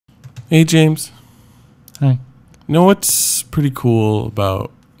Hey, James. Hi. You know what's pretty cool about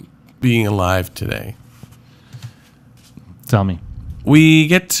being alive today? Tell me. We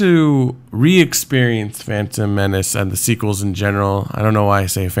get to re-experience Phantom Menace and the sequels in general. I don't know why I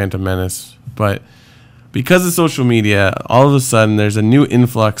say Phantom Menace, but because of social media, all of a sudden there's a new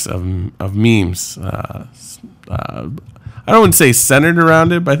influx of memes. I don't want to say centered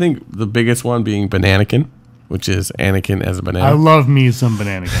around it, but I think the biggest one being Bananakin, which is Anakin as a banana. I love me some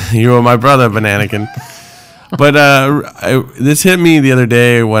Bananakin. You are my brother, Bananakin. But this hit me the other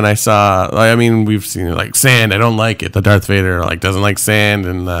day when I saw, I mean, we've seen it like sand. I don't like it. The Darth Vader like doesn't like sand,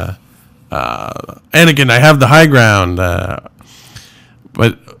 and Anakin, I have the high ground.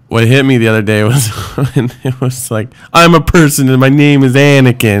 But what hit me the other day was when it was like, I'm a person and my name is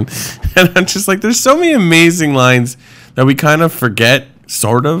Anakin, and I'm just like, there's so many amazing lines that we kind of forget,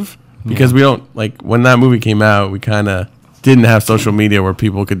 sort of, because we don't like when that movie came out. We kind of didn't have social media where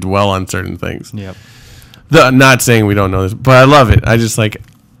people could dwell on certain things. Yep. Not saying we don't know this, but I love it. I just like,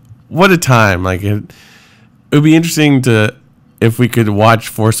 what a time. Like it would be interesting if we could watch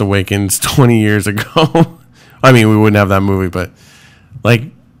Force Awakens 20 years ago. I mean, we wouldn't have that movie, but like,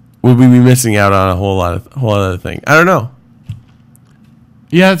 would we be missing out on a whole other thing? I don't know.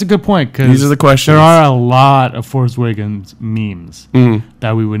 Yeah, that's a good point. Cause these are the questions. There are a lot of Force Awakens memes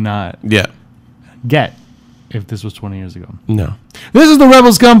that we would not get if this was 20 years ago. No. This is the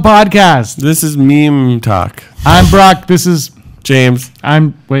Rebel Scum podcast. This is meme talk. I'm Brock. This is James. I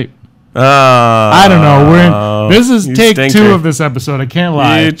don't know. This is take stinker. 2 of this episode. I can't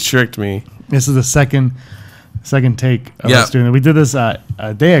lie. You tricked me. This is the second take of us doing it. We did this a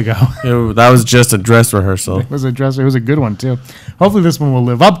day ago. That was just a dress rehearsal. It was a good one too. Hopefully this one will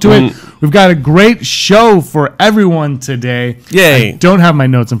live up to it. We've got a great show for everyone today. Yay. I don't have my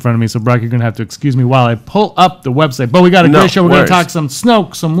notes in front of me, so Brock, you're going to have to excuse me while I pull up the website. But we got a great show. We're going to talk some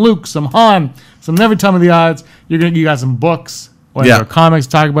Snoke, some Luke, some Han, some Never Tell Me the Odds. You got some books or comics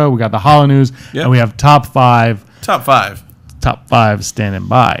to talk about. We got the Holo News, and we have top 5 standing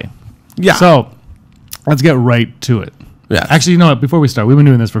by. Yeah. So let's get right to it. Yeah. Actually, you know what? Before we start, we've been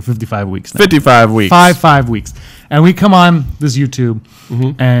doing this for 55 weeks now. 55 weeks. 5 weeks. And we come on this YouTube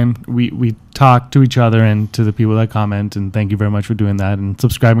and we talk to each other and to the people that comment, and thank you very much for doing that and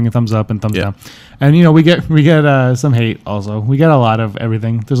subscribing and thumbs up and thumbs down. And you know, we get some hate also. We get a lot of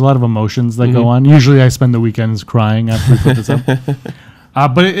everything. There's a lot of emotions that go on. Usually I spend the weekends crying after we put this up.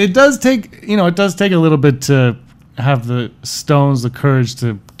 But it does take a little bit to have the stones, the courage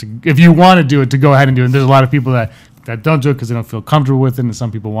to if you want to do it, to go ahead and do it. And there's a lot of people that don't do it because they don't feel comfortable with it, and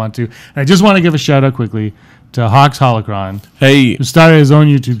some people want to. And I just want to give a shout out quickly to Hawks Holocron, who started his own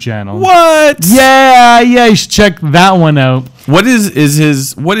YouTube channel. What? Yeah, you should check that one out. What is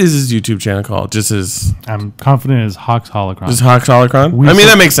his YouTube channel called? Just his. I'm confident it's Hawks Holocron. Just Hawks Holocron. I mean,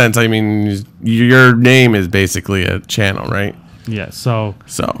 that makes sense. I mean, your name is basically a channel, right? Yeah. So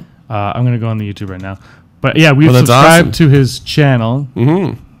I'm gonna go on the YouTube right now. But yeah, we've subscribed awesome. to his channel.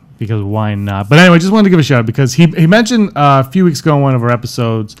 Because why not? But anyway, just wanted to give a shout out because he mentioned a few weeks ago in one of our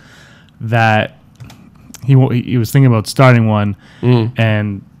episodes that he was thinking about starting one,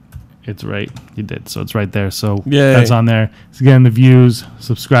 and it's right. He did, so it's right there. So that's on there. It's again the views,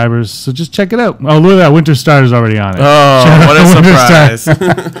 subscribers. So just check it out. Oh, look at that! Winter Star is already on it. Oh, what a surprise!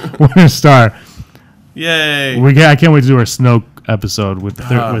 Winter Star. Yay! I can't wait to do our Snoke episode with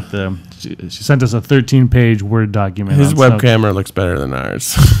the. She sent us a 13-page Word document. His webcam looks better than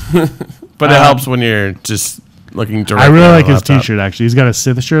ours, but it helps when you're just looking directly. I really like his T-shirt. Actually, he's got a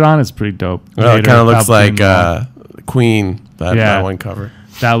Sith shirt on. It's pretty dope. Well, it kind of looks like Queen. That one cover.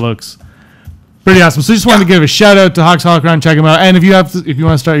 That looks pretty awesome. So just wanted to give a shout out to Hawks Holocron. Check him out. And if you want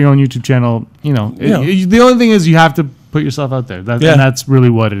to start your own YouTube channel, the only thing is you have to put yourself out there. And that's really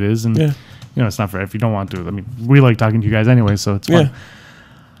what it is. And it's not fair if you don't want to. I mean, we like talking to you guys anyway, so it's fun.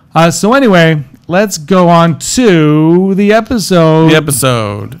 So anyway, let's go on to the episode.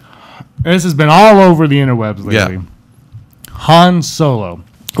 This has been all over the interwebs lately. Yeah. Han Solo.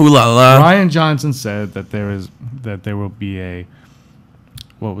 Ooh la la. Ryan Johnson said that there will be a.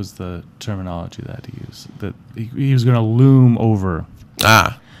 What was the terminology that he used? That he was going to loom over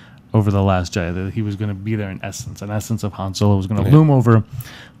the Last Jedi. That he was going to be there in essence. An essence of Han Solo was going to loom over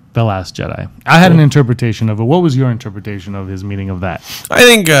The Last Jedi. I had an interpretation of it. What was your interpretation of his meaning of that? I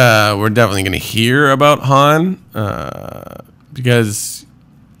think we're definitely going to hear about Han because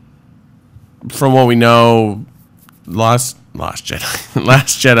from what we know, Last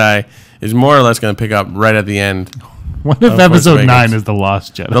Jedi is more or less going to pick up right at the end. What if episode 9 is The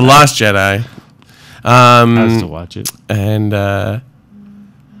Lost Jedi? The Lost Jedi. I have to watch it. And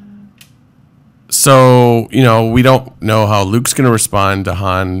So, we don't know how Luke's going to respond to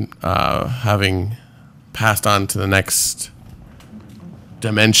Han having passed on to the next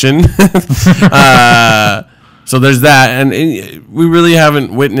dimension. So there's that. And we really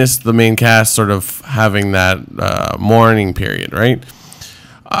haven't witnessed the main cast sort of having that mourning period, right?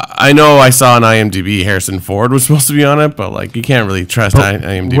 I know I saw on IMDb Harrison Ford was supposed to be on it, but you can't really trust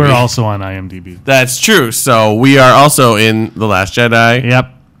IMDb. We're also on IMDb. That's true. So we are also in The Last Jedi.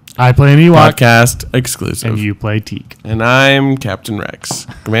 Yep. I play an Ewok. Podcast exclusive. And you play Teak. And I'm Captain Rex.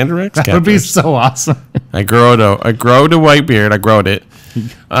 Commander Rex? That would be so awesome. I growed a white beard. I growed it.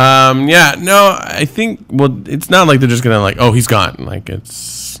 I think, it's not like they're just going to he's gone.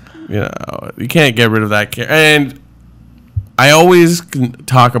 It's, you can't get rid of that character. And I always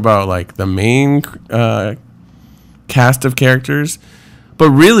talk about the main cast of characters, but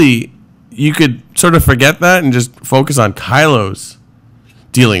really you could sort of forget that and just focus on Kylo's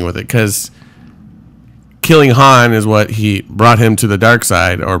dealing with it, because killing Han is what he brought him to the dark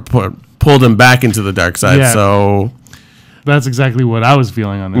side, or pulled him back into the dark side. Yeah. So that's exactly what I was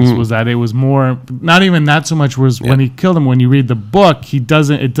feeling on this, was that it was more, not even that so much was when he killed him, when you read the book, it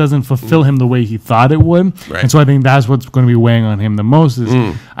doesn't fulfill him the way he thought it would. Right. And so I think that's what's going to be weighing on him the most is,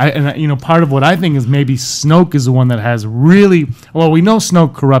 part of what I think is maybe Snoke is the one that has really, we know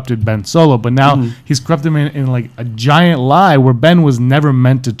Snoke corrupted Ben Solo, but now he's corrupted him in a giant lie where Ben was never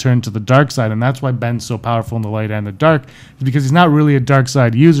meant to turn to the dark side. And that's why Ben's so powerful in the light and the dark, is because he's not really a dark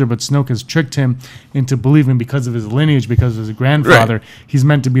side user, but Snoke has tricked him into believing, because of his lineage, because of his grandfather, he's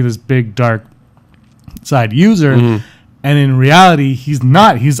meant to be this big dark side user, and in reality he's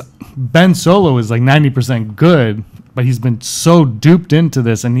not. Ben Solo is 90% good, but he's been so duped into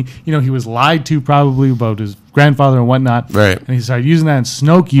this, and he was lied to probably about his grandfather and whatnot, right? And he started using that, and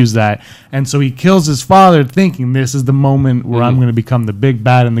Snoke used that, and so he kills his father thinking this is the moment where I'm going to become the big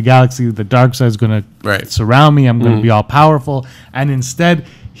bad in the galaxy, the dark side is going to surround me, I'm going to be all powerful, and instead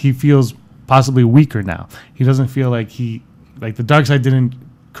he feels possibly weaker now. He doesn't feel like the dark side didn't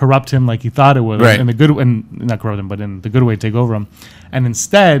corrupt him like he thought it would, in the good, and not corrupt him, but in the good way, take over him. And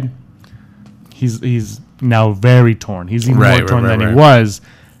instead, he's now very torn. He's even more torn than he was.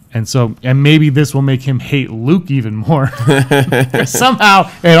 And so, and maybe this will make him hate Luke even more.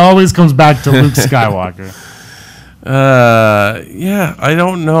 Somehow, it always comes back to Luke Skywalker. I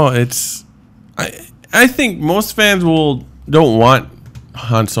don't know. I think most fans don't want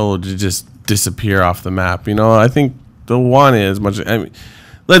Han Solo to just disappear off the map. I think they'll want it as much.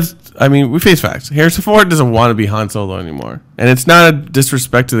 We face facts. Harrison Ford doesn't want to be Han Solo anymore, and it's not a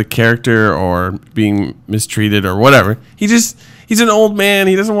disrespect to the character or being mistreated or whatever. He's an old man.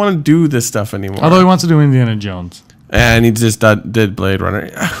 He doesn't want to do this stuff anymore. Although he wants to do Indiana Jones, and he just did Blade Runner.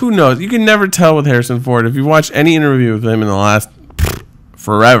 Who knows? You can never tell with Harrison Ford. If you watch any interview with him in the last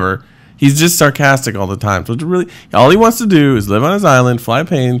forever, he's just sarcastic all the time. So all he wants to do is live on his island, fly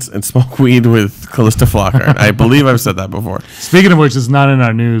planes, and smoke weed with Callista Flockhart. I believe I've said that before. Speaking of which, it's not in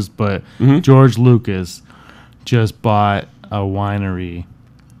our news, but George Lucas just bought a winery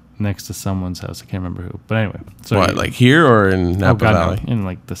next to someone's house. I can't remember who. But anyway. What, here or in Napa Valley? No,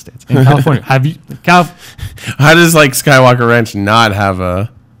 in the States. In California. How does Skywalker Ranch not have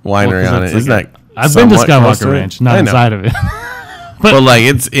a winery on it? Isn't that I've been to Skywalker Ranch, not inside of it. But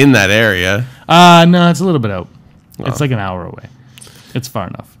it's in that area. No, it's a little bit out. Oh. It's an hour away. It's far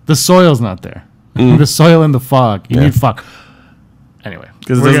enough. The soil's not there. The soil and the fog. You need fog. Anyway.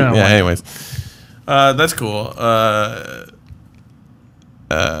 Anyways. That's cool.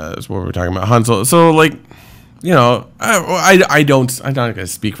 That's what we're talking about. Han Solo. So, I'm not going to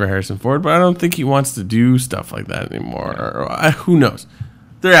speak for Harrison Ford, but I don't think he wants to do stuff like that anymore. Or who knows?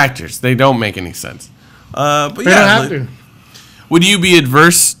 They're actors. They don't make any sense. But they don't have to. Would you be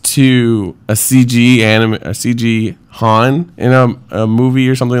adverse to a CG Han in a movie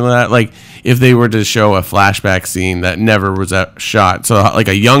or something like that? If they were to show a flashback scene that never was shot, so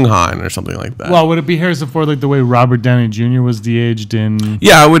a young Han or something like that. Well, would it be Harrison Ford the way Robert Downey Jr. was de-aged in?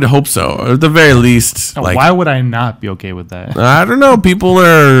 Yeah, I would hope so. At the very least. Why would I not be okay with that? I don't know. People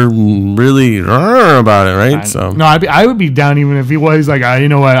are really about it, right? I would be down even if he was you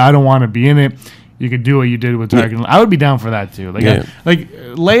know what? I don't want to be in it. You could do what you did with Tarkin. Yeah. I would be down for that too.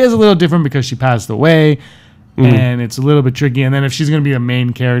 Leia's a little different because she passed away, and it's a little bit tricky. And then if she's going to be a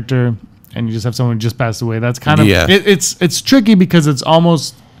main character, and you just have someone who just passed away, that's kind of it's tricky because it's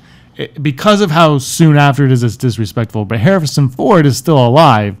almost because of how soon after it is, it's disrespectful. But Harrison Ford is still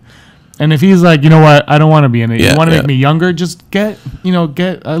alive, and if he's you know what, I don't want to be in it. You want to make me younger? Just get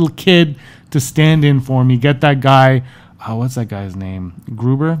a kid to stand in for me. Get that guy. What's that guy's name?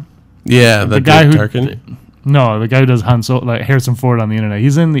 Gruber. Yeah, the guy who Tarkin. No, the guy who does Han Solo, like Harrison Ford on the internet.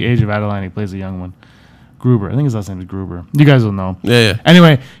 He's in The Age of Adeline. He plays a young one. Gruber. I think his last name is Gruber. You guys will know. Yeah.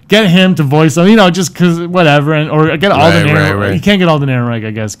 Anyway, get him to voice him, just because whatever, or get Alden Ehrenreich. Right. You can't get Alden Ehrenreich, I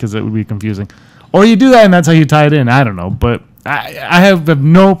guess, because it would be confusing. Or you do that, and that's how you tie it in. I don't know, but I have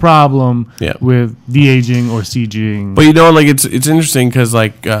no problem with de-aging or CGing. But it's interesting because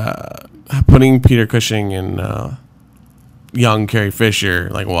putting Peter Cushing and young Carrie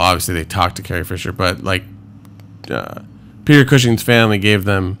Fisher, obviously they talked to Carrie Fisher, but Peter Cushing's family gave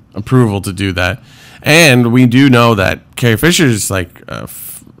them approval to do that. And we do know that Carrie Fisher's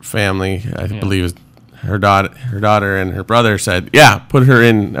family, I believe, is her daughter and her brother said, put her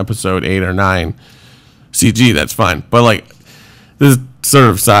in episode 8 or 9 CG. That's fine. But this is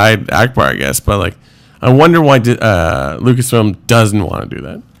sort of side Akbar, I guess. But I wonder why Lucasfilm doesn't want to do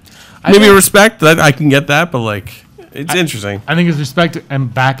that. Maybe respect that I can get that, but it's interesting. I think it's respect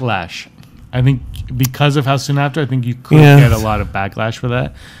and backlash. I think because of how soon after, I think you could get a lot of backlash for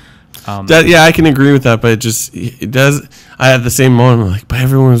that. I can agree with that, but it does. I had the same moment, but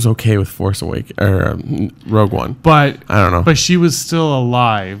everyone was okay with Force Awakens or Rogue One. But I don't know. But she was still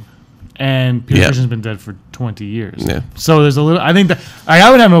alive, and Peter Cushing's been dead for 20 years. Yeah. So there's a little. I think that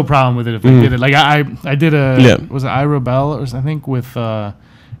I would have no problem with it if they did it. I did was it I Rebel or something with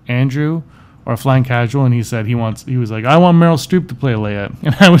Andrew or Flying Casual, and he said he was like, I want Meryl Streep to play Leia,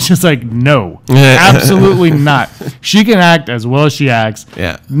 and I was just like, no, absolutely not. She can act as well as she acts.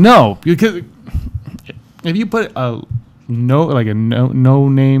 Yeah. No, because if you put a no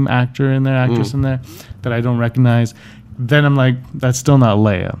name actor in there, actress in there that I don't recognize, then I'm like, that's still not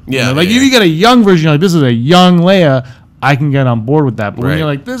Leia. Yeah. If you get a young version, this is a young Leia, I can get on board with that. But when you're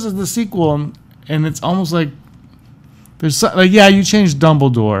like, this is the sequel, and it's almost like there's you changed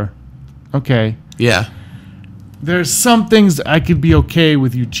Dumbledore. Okay. Yeah. There's some things I could be okay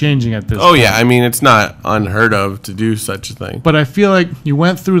with you changing at this point. Oh, yeah. I mean, it's not unheard of to do such a thing. But I feel like you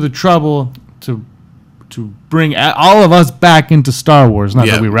went through the trouble to bring all of us back into Star Wars. Not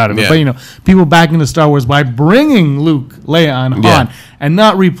that we were out of it, but, people back into Star Wars by bringing Luke, Leia, and Han, and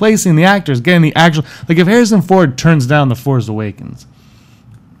not replacing the actors, getting the actual... if Harrison Ford turns down The Force Awakens...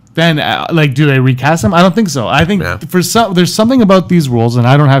 Then, do they recast him? I don't think so. I think there's something about these roles, and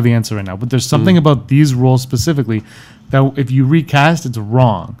I don't have the answer right now, but there's something about these roles specifically that if you recast, it's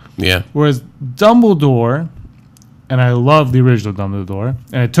wrong. Yeah. Whereas Dumbledore, and I love the original Dumbledore,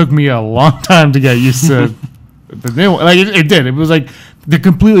 and it took me a long time to get used to the new one. It did. It was they're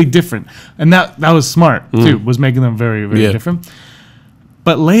completely different. And that was smart, too, was making them very, very different.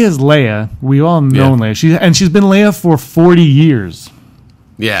 But Leia's Leia. We all know Leia. She's been Leia for 40 years.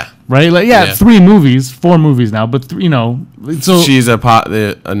 Yeah. Right? 4 movies now, but so she's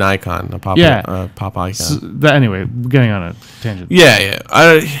an icon, a pop icon. So anyway, getting on a tangent. Yeah.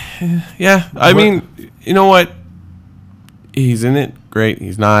 I mean, you know what? He's in it. Great.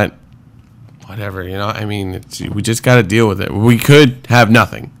 He's not. Whatever. I mean, we just got to deal with it. We could have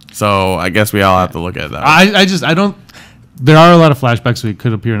nothing. So I guess we all have to look at that. I don't. There are a lot of flashbacks, so he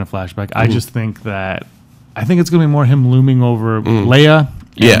could appear in a flashback. I just think that it's going to be more him looming over Leia.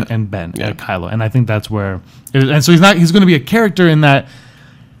 And Ben and Kylo, and I think that's where and so he's going to be a character in that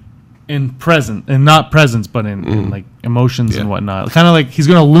in present and not presence, but in emotions and whatnot, kind of he's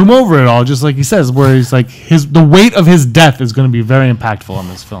going to loom over it all, just like he says, where he's the weight of his death is going to be very impactful in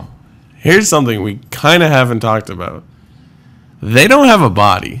this film. Here's something we kind of haven't talked about. They don't have a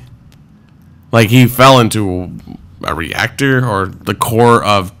body. He fell into a reactor or the core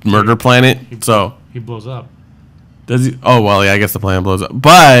of Murder Planet, so he blows up. Does he? Oh, well, I guess the planet blows up.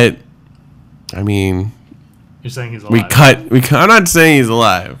 But, I mean... You're saying he's alive. I'm not saying he's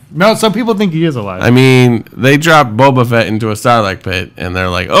alive. No, some people think he is alive. I mean, they dropped Boba Fett into a Sarlacc pit, and they're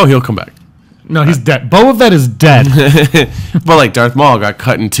like, oh, he'll come back. No, he's dead. Boba Fett is dead. But, Darth Maul got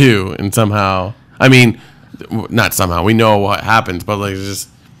cut in two, and somehow... I mean, not somehow. We know what happens, but, just...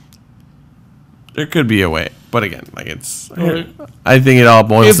 There could be a way. But again, I think it all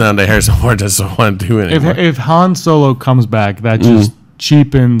boils down to Harrison Ford doesn't want to do it anymore. If Han Solo comes back, that just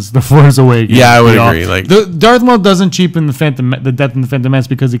cheapens The Force Awakens. Yeah, I would agree. Darth Maul doesn't cheapen the Death in the Phantom Menace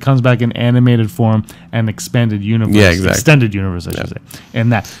because he comes back in animated form and expanded universe. Yeah, exactly. Extended universe, I should say.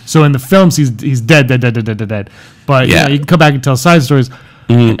 And that. So in the films, he's dead. But you can come back and tell side stories.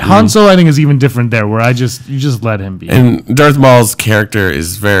 Han Solo, I think, is even different there, where you just let him be. And Darth Maul's character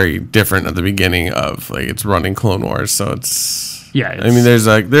is very different at the beginning of it's running Clone Wars, so it's I mean, there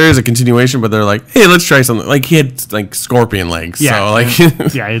is a continuation, but they're like, hey, let's try something. He had scorpion legs, so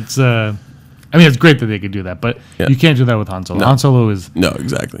it's I mean, it's great that they could do that, but you can't do that with Han Solo. No. Han Solo is no,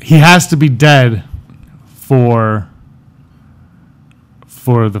 exactly. He has to be dead for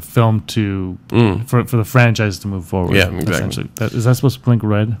for the film to for the franchise to move forward. Yeah, exactly. Essentially, is that supposed to blink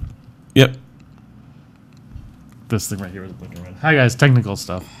red? Yep. This thing right here is blinking red. Hi guys, technical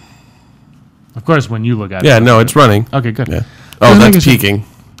stuff. Of course, when you look at it. Yeah, no, it's running. Okay, good. Yeah. Oh, that's peaking.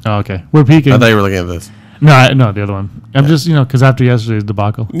 Oh, okay. We're peaking. I thought you were looking at this. No, the other one. I'm just, because after yesterday's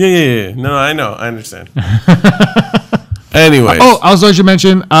debacle. Yeah. No, I know. I understand. Anyways. Oh, also I should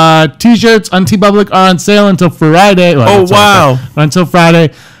mention, T-shirts on TeePublic are on sale until Friday. Well, wow. Until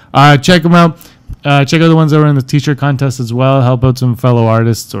Friday. Check them out. Check out the ones that were in the T-shirt contest as well. Help out some fellow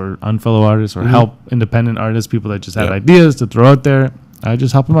artists or unfellow artists, or help independent artists, people that just had ideas to throw out there.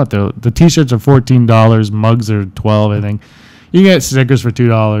 Just help them out there. The T-shirts are $14. Mugs are $12, I think. You can get stickers for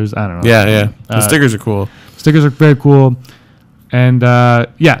 $2. I don't know. Yeah. The stickers are cool. Stickers are very cool. And,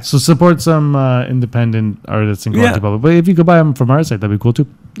 so support some independent artists and go on TeePublic. But if you could buy them from our site, that'd be cool, too.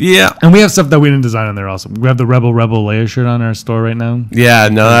 Yeah. And we have stuff that we didn't design on there also. We have the Rebel Leia shirt on our store right now. Yeah,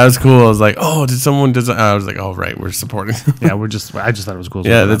 no, that was cool. I was like, oh, did someone design? I was like, oh, right, we're supporting. Yeah, I just thought it was cool.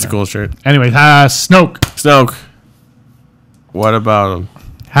 Yeah, that's a cool shirt. Anyway, Snoke. What about him?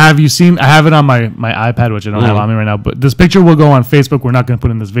 Have you seen? I have it on my iPad, which I don't have on me right now. But this picture will go on Facebook. We're not going to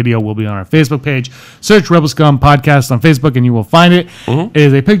put in this video. We'll be on our Facebook page. Search Rebel Scum Podcast on Facebook, and you will find it. It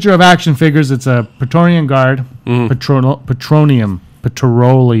is a picture of action figures. It's a Praetorian Guard, Petroleum.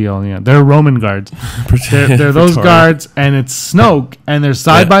 Yeah, they're Roman guards. they're those guards, and it's Snoke, and they're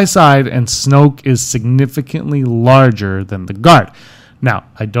side by side, and Snoke is significantly larger than the guard. Now,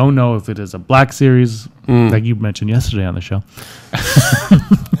 I don't know if it is a Black Series, like you mentioned yesterday on the show,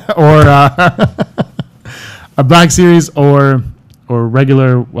 or a Black Series, or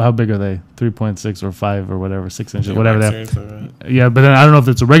regular. How big are they? 3.6 or 5 or whatever, 6 inches, whatever they are. Yeah, but then I don't know if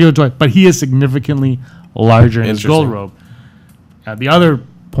it's a regular toy, but he is significantly larger in his gold robe. The other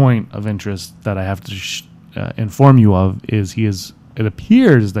point of interest that I have to inform you of is it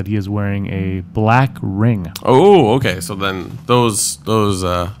appears that he is wearing a black ring. Oh, okay. So then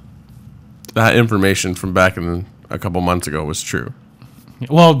that information from back in a couple months ago was true.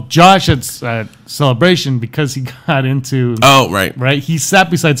 Well, Josh at Celebration, because he got into... Oh, right. Right? He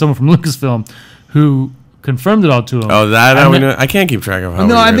sat beside someone from Lucasfilm who confirmed it all to him. Oh, I can't keep track of how.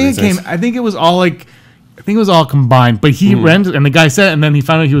 No, I think it was all combined. But he ran, and the guy said it, and then he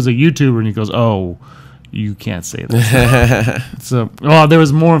found out he was a YouTuber, and he goes, "Oh, you can't say that." So, there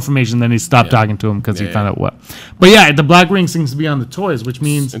was more information. Then he stopped talking to him because he found out what. But yeah, the black ring seems to be on the toys, which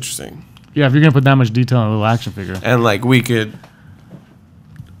means interesting. Yeah, if you're gonna put that much detail on a little action figure, and like we could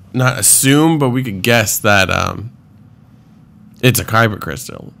not assume, but we could guess that it's a kyber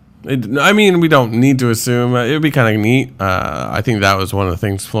crystal. I mean, we don't need to assume. It would be kind of neat. I think that was one of the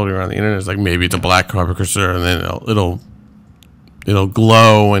things floating around the internet. It's like maybe it's a black kyber crystal, and then it'll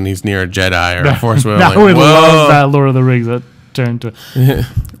glow when he's near a Jedi or a Force Wheel. Now it loves that Lord of the Rings that turned to.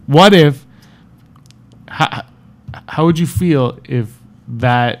 What if? How would you feel if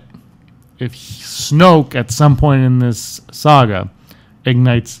Snoke at some point in this saga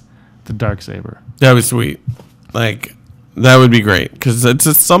ignites the Darksaber? That was sweet. Like, that would be great, because it's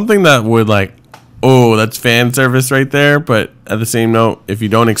just something that would that's fan service right there. But at the same note, if you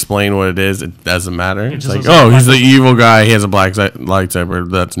don't explain what it is, it doesn't matter. It's like, he's the evil guy. He has a black lightsaber.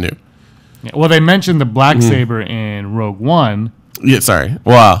 That's new. Yeah, well, they mentioned the black saber in Rogue One. Yeah, sorry.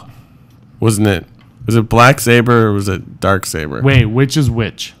 Wow, wasn't it? Was it Black Saber or was it Dark Saber? Wait, which is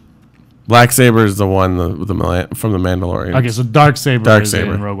which? Black Saber is the one from the Mandalorian. Okay, so Darksaber is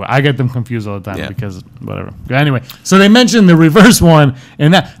in Rogue One. I get them confused all the time because whatever. Anyway, so they mentioned the reverse one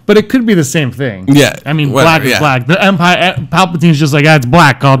and that, but it could be the same thing. Yeah, I mean, black is black. The Empire, Palpatine's just like, it's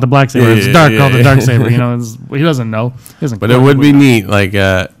black, call it the Black Saber. It's dark, call it the Dark Saber. He doesn't know. But it would be neat. Like,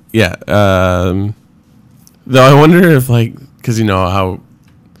 though I wonder if because you know how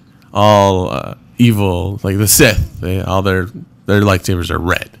all evil, like the Sith, all their lightsabers are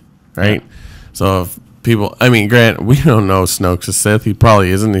red. Right? So if people... I mean, Grant, we don't know Snoke's a Sith. He probably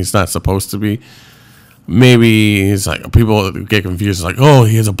isn't. He's not supposed to be. Maybe he's like... People get confused. Like,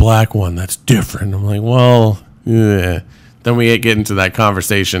 he has a black one. That's different. I'm like, well, yeah. Then we get into that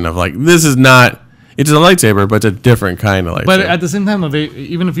conversation of this is not... It's a lightsaber, but it's a different kind of lightsaber. But at the same time, though,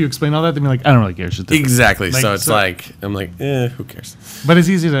 even if you explain all that, they'd be like, I don't really care. Exactly. So it's I'm like, who cares? But it's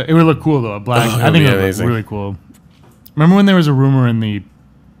easy to... It would look cool, though. A black... I think it would look really cool. Remember when there was a rumor in the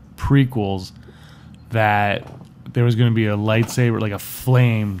prequels that there was going to be a lightsaber, like a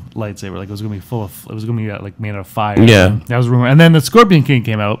flame lightsaber, like it was going to be made out of fire. Yeah, that was a rumor. And then the Scorpion King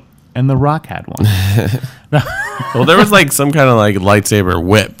came out, and The Rock had one. Well, there was some kind of lightsaber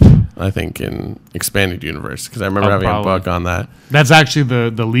whip. I think, in Expanded Universe, because I remember having probably a book on that. That's actually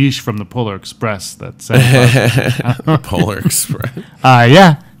the leash from the Polar Express that said Polar Express.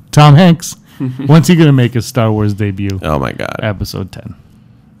 Yeah, Tom Hanks. When's he gonna make his Star Wars debut? Oh my God. Episode 10.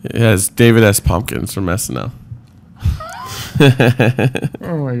 It has David S. Pumpkins from SNL.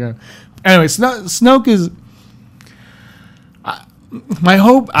 Oh my God. Anyway, Snoke is. My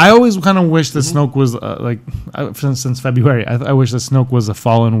hope. I always kind of wish that Snoke was since February. I wish that Snoke was a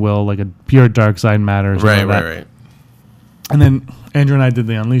fallen will, like a pure dark side matter. Or something like that. Right. And then Andrew and I did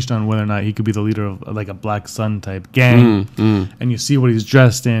the Unleashed on whether or not he could be the leader of like a Black Sun type gang. And you see what he's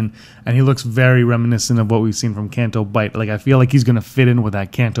dressed in, and he looks very reminiscent of what we've seen from Canto Bight. Like I feel like he's gonna fit in with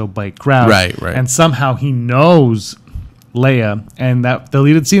that Canto Bight crowd. Right. And somehow he knows Leia, and that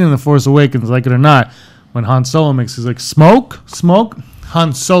deleted scene in The Force Awakens, like it or not, when Han Solo makes, he's like, smoke.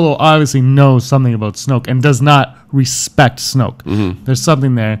 Han Solo obviously knows something about Snoke and does not respect Snoke. There's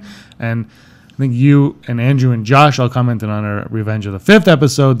something there, and I think you and Andrew and Josh all commented on our Revenge of the Fifth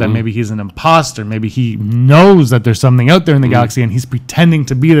episode that maybe he's an imposter. Maybe he knows that there's something out there in the galaxy, and he's pretending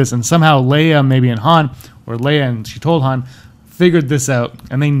to be this. And somehow Leia, maybe and Han, or Leia and she told Han, figured this out,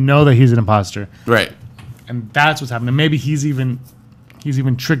 and they know that he's an imposter. Right. And that's what's happening. Maybe he's even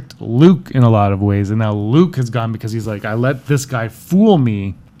tricked Luke in a lot of ways, and now Luke has gone because he's like, I let this guy fool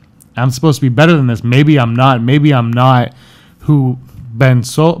me. I'm supposed to be better than this. Maybe I'm not. Maybe I'm not who Ben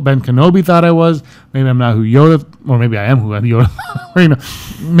Kenobi thought I was. Maybe I'm not who Yoda, or maybe I am who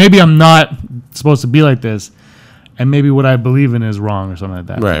Yoda. Maybe I'm not supposed to be like this, and maybe what I believe in is wrong or something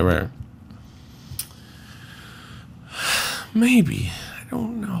like that. Right. Maybe. I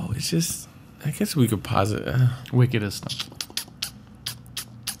don't know. It's just, I guess we could posit. Wicked is Snoke.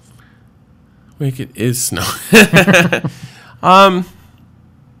 Wicked is Snoke.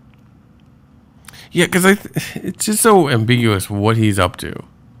 Yeah, because it's just so ambiguous what he's up to.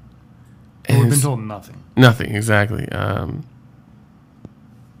 We've been told nothing. Nothing, exactly. I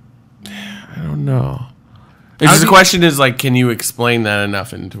don't know. It's just the question is, like, can you explain that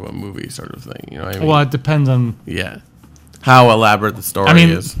enough into a movie sort of thing? You know what I mean? Well, it depends on... Yeah. How elaborate the story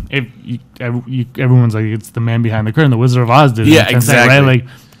is. If everyone's like, it's the man behind the curtain. The Wizard of Oz did it. Yeah, exactly. Right?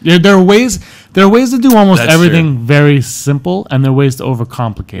 Like, there are ways to do almost That's everything true. very simple, and there are ways to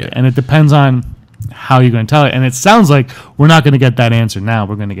overcomplicate it. And it depends on how you're going to tell it. And it sounds like we're not going to get that answer now.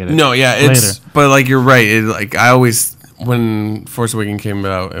 We're going to get it later. But like you're right. Like I always, when Force Awakens came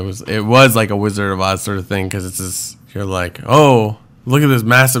out, it was like a Wizard of Oz sort of thing, because it's just, you're like, oh, look at this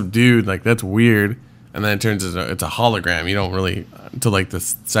massive dude. Like, that's weird. And then it turns into it's a hologram. You don't really, until like the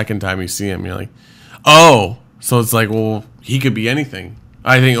second time you see him, you're like, oh, so it's like, well, he could be anything.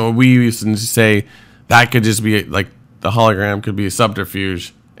 I think we used to say that could just be like, the hologram could be a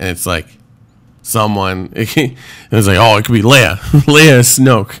subterfuge, and it's like someone. It was like, oh, it could be Leia. Leia is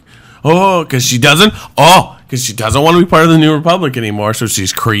Snoke. Oh, because she doesn't want to be part of the New Republic anymore, so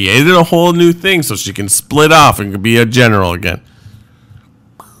she's created a whole new thing so she can split off and be a general again.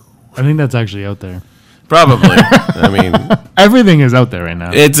 I think that's actually out there. Probably. I mean, everything is out there right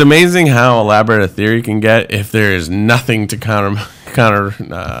now. It's amazing how elaborate a theory can get if there is nothing to counter.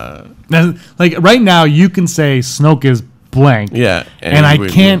 Like right now, you can say Snoke is blank. Yeah, and I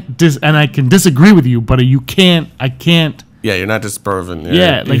can disagree with you, but I can't. Yeah, you're not disproving.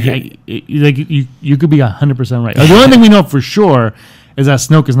 Yeah, you could be 100% right. The only thing we know for sure is that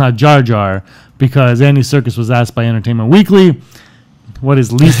Snoke is not Jar Jar, because Andy Serkis was asked by Entertainment Weekly what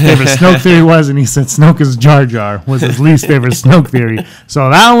his least favorite Snoke theory was, and he said Snoke is Jar Jar was his least favorite Snoke theory. So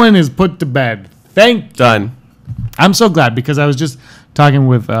that one is put to bed. Done. I'm so glad, because I was just talking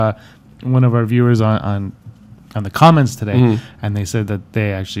with one of our viewers on the comments today, and they said that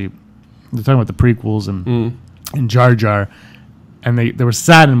they're talking about the prequels and Jar Jar, and they were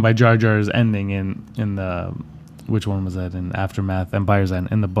saddened by Jar Jar's ending in the, which one was that, in Aftermath, Empire's End,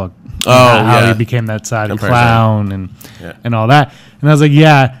 in the book. How he became that sad clown and all that. And I was like,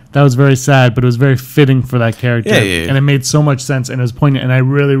 yeah, that was very sad, but it was very fitting for that character. Yeah. And it made so much sense, and it was poignant, and I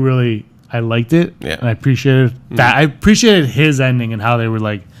really, really, I liked it. Yeah. And I appreciated that. I appreciated his ending and how they were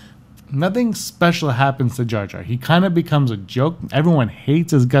like, nothing special happens to Jar Jar. He kind of becomes a joke. Everyone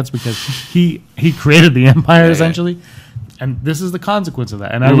hates his guts because he created the Empire, essentially. And this is the consequence of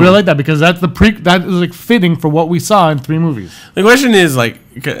that. And I really like that, because that is like fitting for what we saw in 3 movies. The question is like,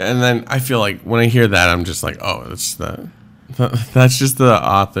 and then I feel like when I hear that, I'm just like, oh, that's just the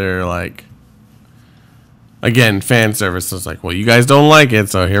author, like, again, fan service. It's like, well, you guys don't like it,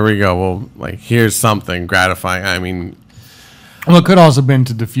 so here we go. Well, like, here's something gratifying. I mean, well, it could also have been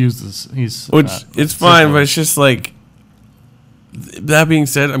to diffuse this. It's fine, but it's just like, that being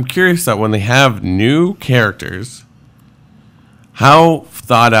said, I'm curious that when they have new characters, how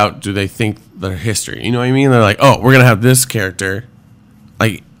thought out do they think their history? You know what I mean? They're like, oh, we're gonna have this character,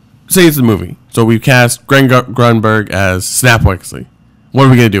 like, say it's a movie, so we cast Glenn Grunberg as Snap Wexley. What are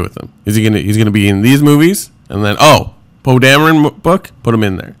we gonna do with him? He's gonna be in these movies, and then Poe Dameron book, put him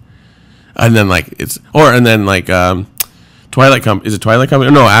in there, and then Twilight Company. Is it Twilight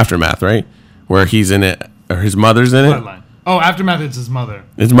Company? No, Aftermath, right? Where he's in it, or his mother's in it. Bloodline. Oh, Aftermath, it's his mother.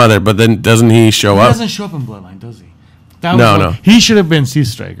 His mother, but then doesn't he show up? He doesn't show up in Bloodline, does he? No. He should have been Sea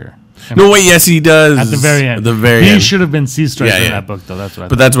Striker. No, wait, yes, he does. At the very end. He should have been Sea Striker in that book, though. That's what I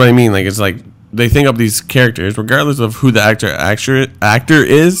thought. That's what I mean. Like, it's like they think up these characters, regardless of who the actor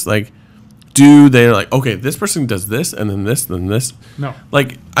is. Like, they're like, okay, this person does this, and then this, then this. No.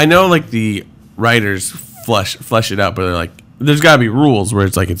 Like, I know, like, the writers flesh it out, but they're like, there's got to be rules where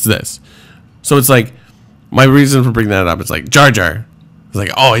it's like, it's this. So it's like, my reason for bringing that up, it's like Jar Jar. It's like,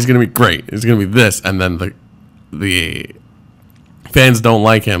 oh, he's going to be great. He's going to be this. And then the fans don't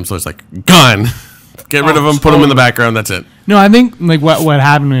like him, so it's like, gone. Get rid of him, put him in the background, that's it. No, I think like what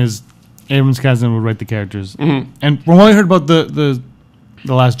happened is Abrams Kazan would write the characters. Mm-hmm. And from what I heard about the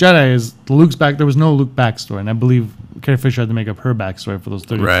Last Jedi is Luke's there was no Luke backstory, and I believe Carrie Fisher had to make up her backstory for those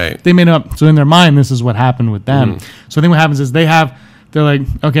 30. Right. They made it up. So in their mind, this is what happened with them. Mm-hmm. So I think what happens is they're like,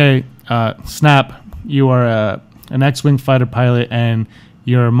 okay, Snap, you are an X-Wing fighter pilot, and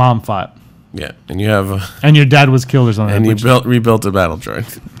your mom fought. Yeah, and you have... and your dad was killed or something. And you rebuilt a battle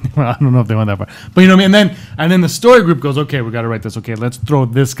droid. Well, I don't know if they went that far. But you know what I mean? And then the story group goes, okay, we got to write this. Okay, let's throw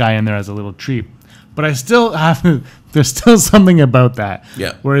this guy in there as a little treat. But I still have... There's still something about that.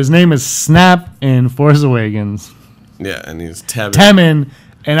 Yeah. Where his name is Snap in Force Awakens. Yeah, and he's Temin. Temin.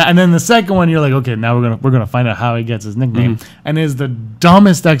 And then the second one, you're like, okay, now we're gonna find out how he gets his nickname. Mm-hmm. And is the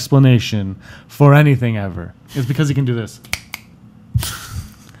dumbest explanation for anything ever. It's because he can do this.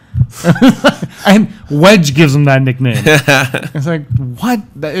 And Wedge gives him that nickname. It's like, what?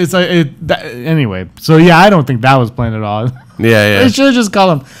 It's like anyway. So yeah, I don't think that was planned at all. Yeah. They should have just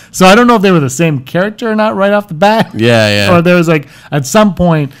called him. So I don't know if they were the same character or not right off the bat. Yeah. Or there was like at some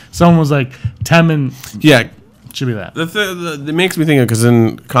point someone was like Temin. Yeah, should be that. It makes me think of, because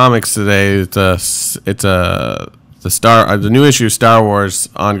in comics today, the new issue of Star Wars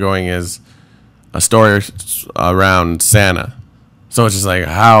ongoing is a story around Santa. So it's just like,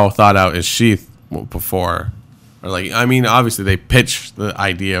 how thought out is she before? Or like, I mean, obviously they pitch the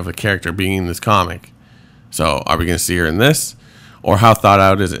idea of a character being in this comic. So are we going to see her in this? Or how thought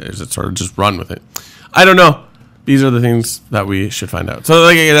out is it? Is it sort of just run with it? I don't know. These are the things that we should find out. So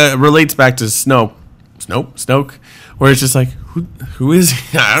like, it relates back to Snoke, where it's just like, who is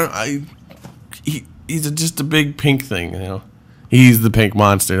he? He's just a big pink thing, you know. He's the pink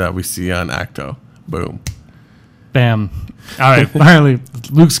monster that we see on Acto. Boom. Bam. All right, finally,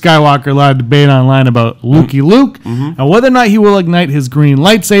 Luke Skywalker, a lot of debate online about Luke and whether or not he will ignite his green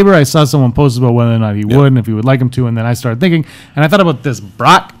lightsaber. I saw someone post about whether or not he would and if he would like him to, and then I started thinking, and I thought about this,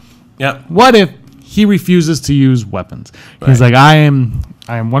 Brock. Yep. What if he refuses to use weapons? Right. He's like, I am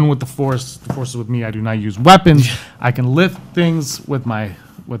one with the Force. The Force is with me. I do not use weapons. I can lift things with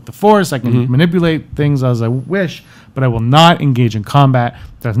the Force. I can manipulate things as I wish, but I will not engage in combat.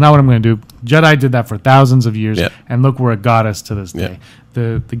 That's not what I'm going to do. Jedi did that for thousands of years, and look where it got us to this day.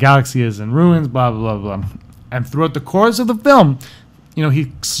 The galaxy is in ruins, blah, blah, blah, blah. And throughout the course of the film, you know,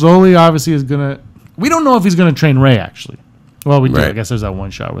 he slowly, obviously, is going to... We don't know if he's going to train Rey, actually. Well, we do. I guess there's that one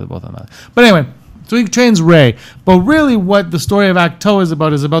shot where they're both on that. But anyway, so he trains Rey. But really what the story of Acto is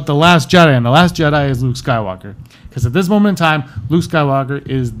about The Last Jedi, and The Last Jedi is Luke Skywalker. Because at this moment in time, Luke Skywalker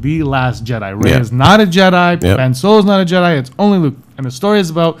is the last Jedi. Rey is not a Jedi. Ben Solo's not a Jedi. It's only Luke. And the story is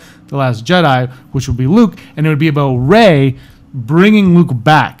about the Last Jedi, which will be Luke. And it would be about Rey bringing Luke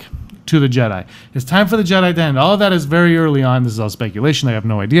back to the Jedi. It's time for the Jedi to end. All of that is very early on. This is all speculation. I have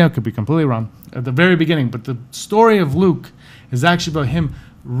no idea. It could be completely wrong. At the very beginning. But the story of Luke is actually about him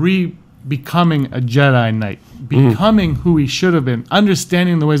becoming a Jedi Knight, becoming who he should have been,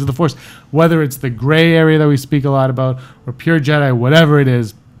 understanding the ways of the Force, whether it's the gray area that we speak a lot about or pure Jedi, whatever it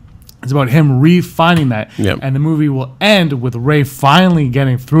is. It's about him refining that. And the movie will end with Rey finally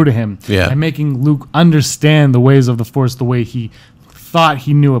getting through to him and making Luke understand the ways of the Force the way he thought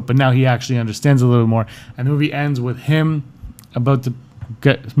he knew it, but now he actually understands a little more. And the movie ends with him about to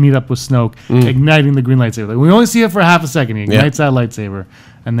meet up with Snoke, igniting the green lightsaber. Like, we only see it for half a second. He ignites that lightsaber,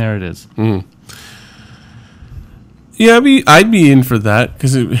 and there it is. Yeah, I'd be in for that,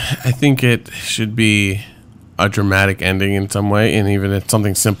 because I think it should be a dramatic ending in some way, and even if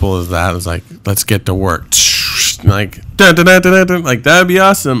something simple as that is like, let's get to work, like like that'd be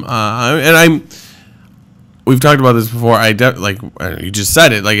awesome. We've talked about this before. You just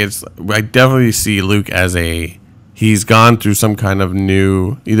said it. Like I definitely see Luke as he's gone through some kind of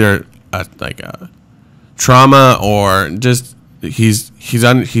new either like a trauma or just he's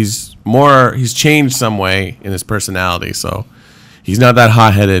changed some way in his personality. So he's not that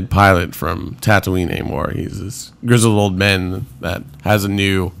hot-headed pilot from Tatooine anymore. He's this grizzled old man that has a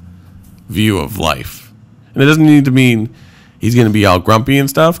new view of life. And it doesn't need to mean he's going to be all grumpy and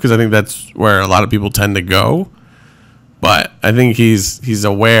stuff, because I think that's where a lot of people tend to go. But I think he's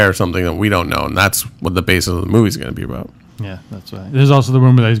aware of something that we don't know, and that's what the base of the movie is going to be about. Yeah, that's right. There's also the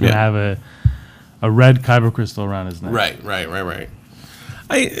rumor that he's going to have a red kyber crystal around his neck. Right.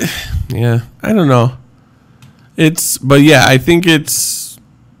 I don't know. I think he's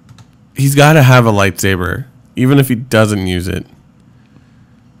got to have a lightsaber, even if he doesn't use it.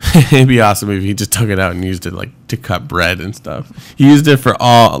 It'd be awesome if he just took it out and used it like to cut bread and stuff. He used it for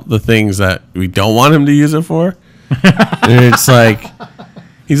all the things that we don't want him to use it for. And it's like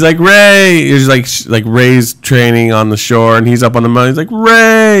he's like, Ray. He's like Ray's training on the shore, and he's up on the mountain. He's like,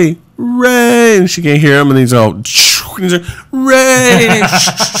 Ray, and she can't hear him, and he's all, and he's like, Ray,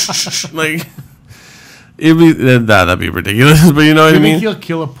 like. That'd be ridiculous, but you know what I mean? You think he'll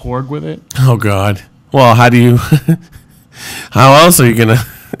kill a porg with it? Oh, God. Well, how else are you going to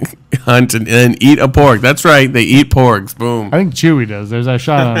hunt and eat a porg? That's right. They eat porgs. Boom. I think Chewie does. There's that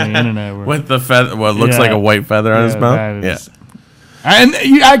shot on the internet. With the feather, what looks like a white feather on his mouth? Yeah. And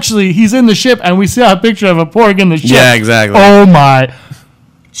he's in the ship, and we see a picture of a porg in the ship. Yeah, exactly. Oh, my.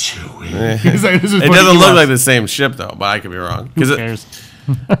 Chewie. Like, it doesn't look like the same ship, though, but I could be wrong. Who cares?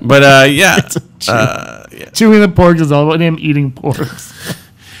 But Chewing the porgs is all about him eating porgs.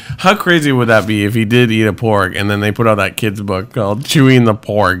 How crazy would that be if he did eat a porg and then they put out that kid's book called Chewing the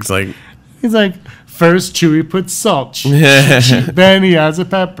Porgs? Like, he's like, first Chewie puts salt, then he has a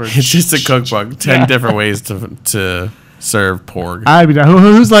pepper. It's just a cookbook, 10 different ways to serve porg. I'd be down.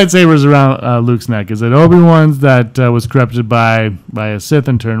 Whose lightsaber is around Luke's neck? Is it Obi-Wan's that was corrupted by a Sith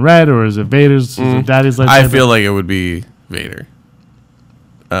and turned red, or is it Vader's? Is it Daddy's lightsaber? I feel like it would be Vader.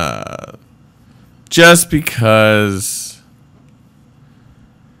 Just because,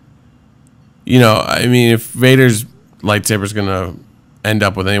 you know, I mean, if Vader's lightsaber is going to end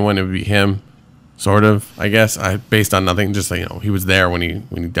up with anyone, it would be him, sort of, I guess, based on nothing, just like, you know, he was there when he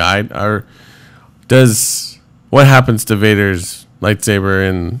died. Or what happens to Vader's lightsaber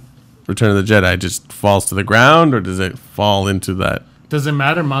in Return of the Jedi? Just falls to the ground, or does it fall into that? Doesn't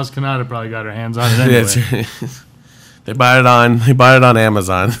matter. Maz Kanata probably got her hands on it anyway. They bought it on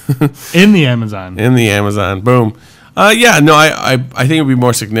Amazon. In the Amazon. Boom. I think it would be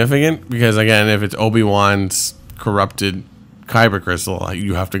more significant because, again, if it's Obi-Wan's corrupted kyber crystal,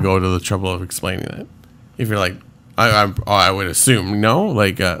 you have to go to the trouble of explaining it. If you're like, I would assume, no?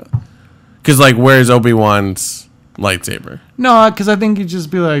 Like, because, like, where's Obi-Wan's lightsaber? No, because I think you'd just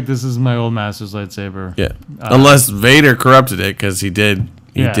be like, this is my old master's lightsaber. Yeah. Unless Vader corrupted it, because he did.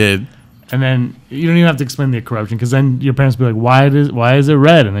 He did. And then you don't even have to explain the corruption, because then your parents will be like, why is it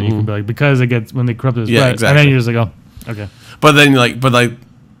red? And then you can be like, because it gets, when they corrupt it, it's red. Exactly. And then you're just like, oh, okay. But then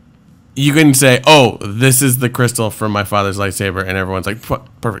you can say, oh, this is the crystal from my father's lightsaber, and everyone's like,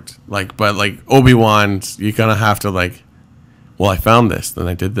 perfect. Like, but like Obi-Wan's, you're gonna have to like, well, I found this, then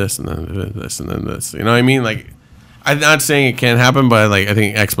I did this, and then I did this, and then this. You know what I mean? Like, I'm not saying it can't happen, but like I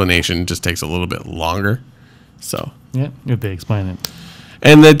think explanation just takes a little bit longer. So yeah, if they explain it.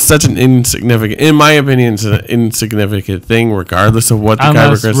 And it's such an insignificant, in my opinion, it's an insignificant thing, regardless of what the kyber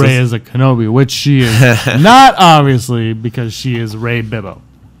crystal is. Unless Rey is a Kenobi, which she is not, obviously, because she is Rey Bibbo.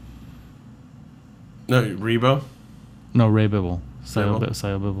 No, Rebo? No, Rey Bibble.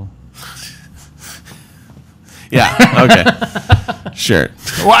 Sayo Bibble. Yeah, okay. Sure.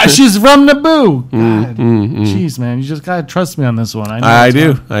 Well, she's from Naboo. Jeez, man, you just gotta trust me on this one. I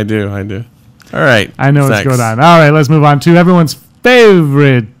do. All right. I know what's going on. All right, let's move on to everyone's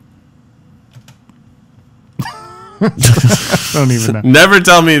favorite. Don't even know. Never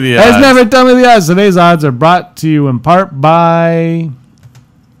tell me the odds. Never tell me the odds. Today's odds are brought to you in part by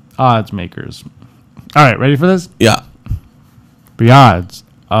odds makers. All right, ready for this? Yeah. The odds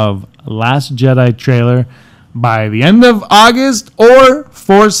of Last Jedi trailer by the end of August or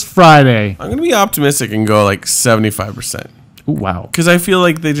Force Friday. I'm going to be optimistic and go like 75%. Ooh, wow. Because I feel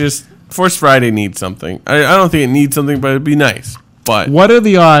like Force Friday needs something. I don't think it needs something, but it'd be nice. But what are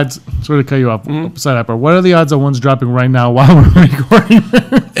the odds, sort of cut you off, upside up, or what are the odds that one's dropping right now while we're recording?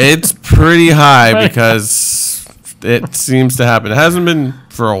 It's pretty high because it seems to happen. It hasn't been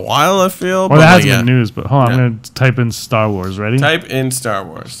for a while, I feel. Well, that hasn't been news, but hold on, I'm going to type in Star Wars. Ready? Type in Star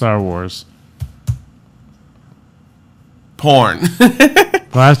Wars. Star Wars. Porn. The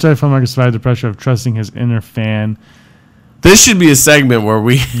Last Jedi filmmaker survived the pressure of trusting his inner fan. This should be a segment where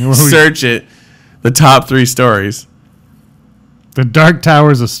we search it, the top 3 stories. The Dark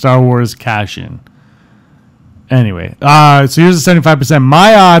Tower is a Star Wars cash-in. Anyway, so here's the 75%.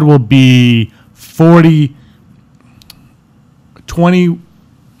 My odd will be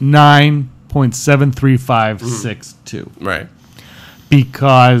 29.73562. Right.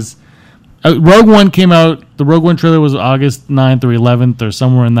 Because Rogue One came out. The Rogue One trailer was August 9th or 11th or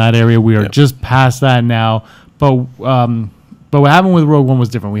somewhere in that area. We are just past that now. But what happened with Rogue One was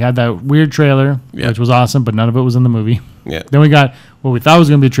different. We had that weird trailer, which was awesome, but none of it was in the movie. Yeah. Then we got what we thought was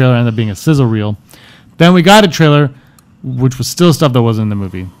going to be a trailer, ended up being a sizzle reel. Then we got a trailer, which was still stuff that wasn't in the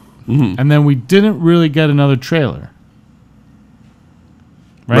movie. Mm-hmm. And then we didn't really get another trailer.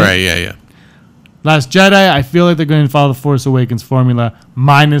 Right, yeah. Last Jedi, I feel like they're going to follow the Force Awakens formula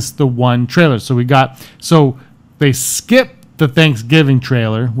minus the one trailer. So they skipped the Thanksgiving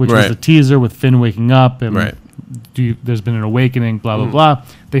trailer, which was a teaser with Finn waking up and there's been an awakening, blah, blah, blah.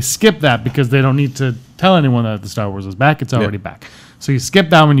 They skipped that because they don't need to tell anyone that the Star Wars is back. It's already back. So you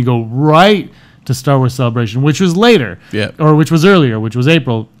skip that when you go right to Star Wars Celebration, which was later, or which was earlier, which was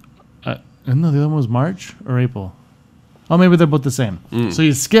April. No, the other one was March or April. Oh, maybe they're both the same. So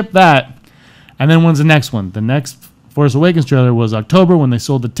you skip that, and then when's the next one? The next Force Awakens trailer was October when they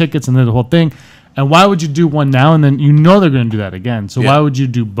sold the tickets and did the whole thing. And why would you do one now and then they're going to do that again? So why would you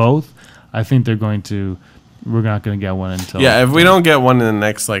do both? I think we're not going to get one until... Yeah, if we don't get one in the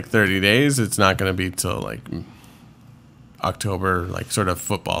next 30 days, it's not going to be till October, sort of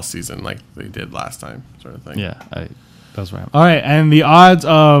football season like they did last time, sort of thing. Yeah, that's right. All right, and the odds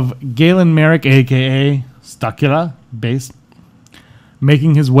of Galen Merrick, a.k.a. Stuckula, base,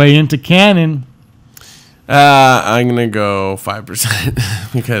 making his way into canon... I'm going to go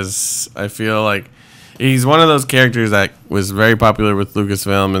 5% because I feel like he's one of those characters that was very popular with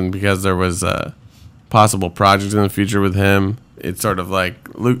Lucasfilm, and because there was a possible project in the future with him, it's sort of like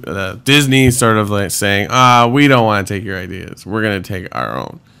Disney sort of saying, we don't want to take your ideas. We're going to take our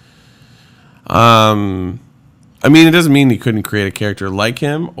own. I mean, it doesn't mean he couldn't create a character like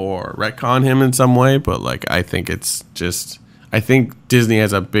him or retcon him in some way, but I think it's just, I think Disney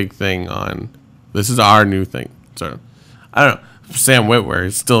has a big thing on, this is our new thing. So, I don't know. Sam Witwer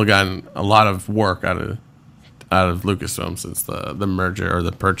has still gotten a lot of work out of Lucasfilm since the merger or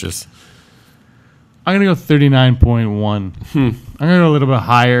the purchase. I'm going to go 39.1. I'm going to go a little bit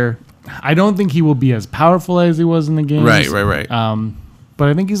higher. I don't think he will be as powerful as he was in the games. Right. But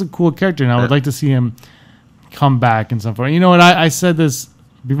I think he's a cool character, and I would like to see him come back in some form. You know what? I said this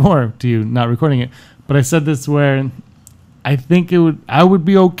before to you, not recording it, but I said this where I think I would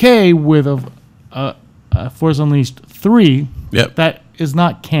be okay with a Force Unleashed 3 that is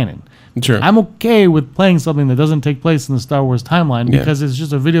not canon. Sure. I'm okay with playing something that doesn't take place in the Star Wars timeline because it's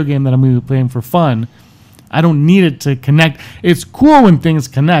just a video game that I'm going to be playing for fun. I don't need it to connect. It's cool when things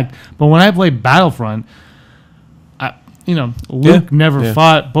connect, but when I play Battlefront, Luke never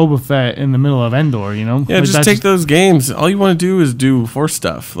fought Boba Fett in the middle of Endor, Yeah, just take those games. All you want to do is do Force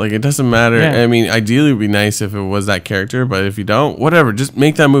stuff. It doesn't matter. Yeah. I mean, ideally it would be nice if it was that character, but if you don't, whatever. Just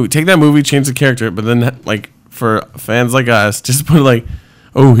make that movie. Take that movie, change the character, but then, for fans like us, just put,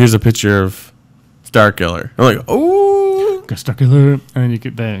 oh, here's a picture of Starkiller. I'm like, oh. Starkiller. And then you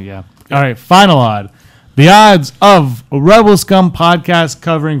could, All right, final odd. The odds of a Rebel Scum podcast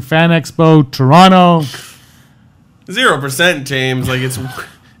covering Fan Expo Toronto... 0%, James. It's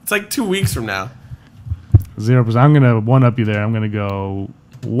 2 weeks from now. 0%. I'm gonna one up you there. I'm gonna go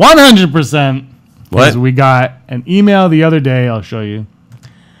 100%. What? We got an email the other day. I'll show you.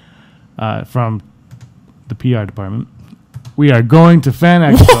 From the PR department. We are going to Fan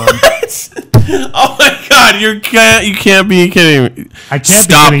Expo. What? Oh my God! You can't be kidding me. I can't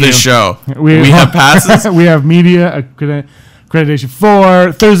stop this show. We have passes. We have media accreditation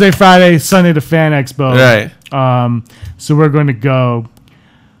for Thursday, Friday, Sunday to Fan Expo. Right. So we're going to go.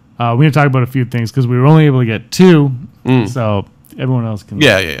 We're going to talk about a few things because we were only able to get 2. So everyone else can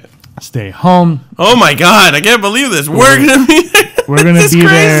stay home. Oh my God. I can't believe this. We're going to be there. We're going to be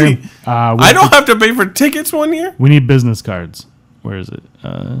crazy. there. I don't have to pay for tickets one year. We need business cards. Where is it?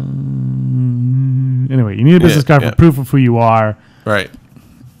 Anyway, you need a business card for proof of who you are. Right.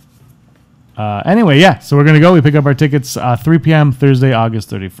 Anyway, so we're going to go. We pick up our tickets 3 p.m. Thursday, August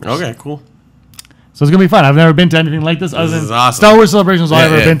 31st. Okay, cool. So it's going to be fun. I've never been to anything like this. Other than awesome. Star Wars Celebration is all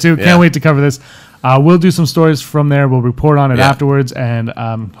I've ever been to. Can't wait to cover this. We'll do some stories from there. We'll report on it afterwards. And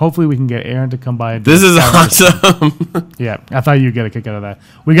hopefully we can get Aaron to come by. This is awesome. Yeah, I thought you'd get a kick out of that.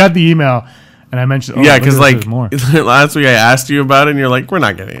 We got the email, and I mentioned... because last week I asked you about it, and you're like, we're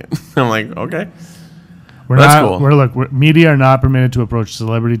not getting it. I'm like, okay. That's cool. Media are not permitted to approach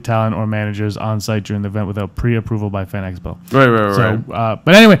celebrity talent or managers on site during the event without pre-approval by Fan Expo. Right.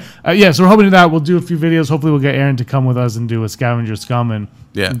 But anyway, so we're hoping to do that. We'll do a few videos. Hopefully, we'll get Erin to come with us and do a scavenger Scum and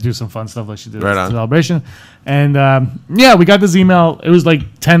do some fun stuff like she did at the celebration. And we got this email. It was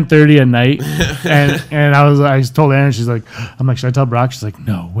like 10:30 at night, and I told Erin, she's like, I'm like, should I tell Brock? She's like,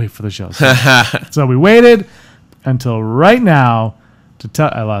 no, wait for the show. So we waited until right now.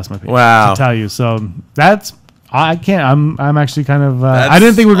 I lost my page. Wow. To tell you. So I can't. I'm actually kind of. I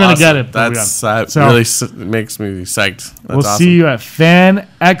didn't think we were going to get it. That really makes me psyched. That's we'll see you at Fan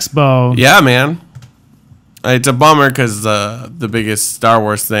Expo. Yeah, man. It's a bummer because the biggest Star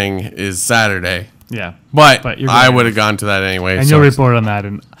Wars thing is Saturday. Yeah. But I would have gone to that anyway. And you'll report on that.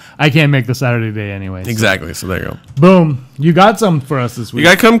 And I can't make the Saturday day anyway. Exactly. So there you go. Boom. You got some for us this week. You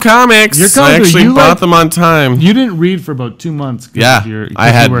got some comics. I actually bought them on time. You didn't read for about 2 months. Yeah. I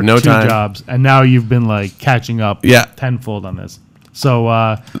had no time. 2 jobs. And now you've been like catching up tenfold on this. So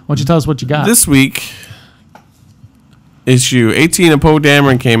why don't you tell us what you got? This week, issue 18 of Poe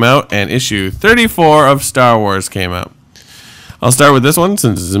Dameron came out, and issue 34 of Star Wars came out. I'll start with this one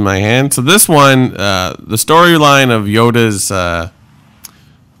since it's in my hand. So this one, the storyline of Yoda's, I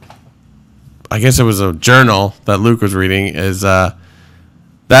guess it was a journal that Luke was reading, is that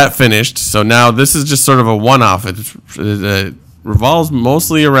finished. So now this is just sort of a one-off. It revolves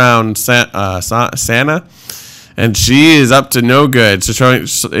mostly around Santa, and she is up to no good. So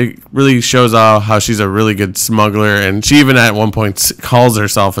it really shows off how she's a really good smuggler, and she even at one point calls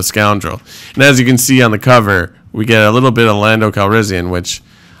herself a scoundrel. And as you can see on the cover, we get a little bit of Lando Calrissian, which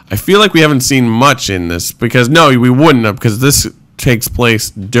I feel like we haven't seen much in this, because no, we wouldn't have, because this takes place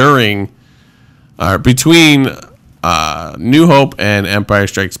during between New Hope and Empire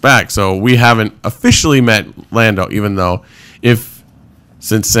Strikes Back. So we haven't officially met Lando, even though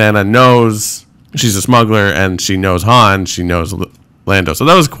since Santa knows she's a smuggler and she knows Han, she knows Lando. So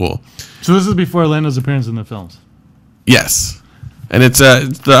that was cool. So this is before Lando's appearance in the films? Yes. And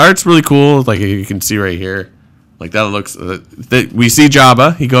the art's really cool. Like you can see right here. Like that looks. We see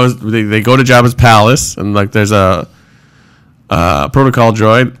Jabba. They go to Jabba's palace, and like there's a protocol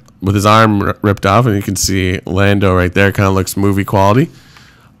droid with his arm ripped off, and you can see Lando right there. Kind of looks movie quality.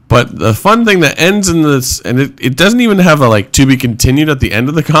 But the fun thing that ends in this, and it doesn't even have a to be continued at the end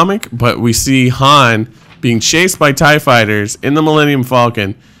of the comic, but we see Han being chased by TIE fighters in the Millennium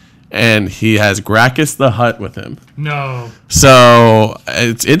Falcon, and he has Gracchus the Hutt with him. No. So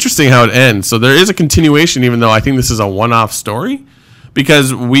it's interesting how it ends. So there is a continuation, even though I think this is a one-off story,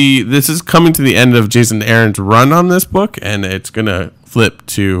 because this is coming to the end of Jason Aaron's run on this book, and it's going to flip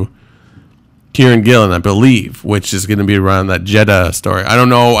to Kieran Gillen, I believe, which is going to be around that Jeddah story. I don't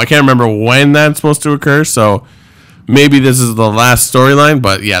know. I can't remember when that's supposed to occur, so maybe this is the last storyline.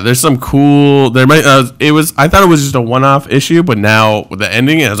 But yeah, there's some cool. I thought it was just a one-off issue, but now with the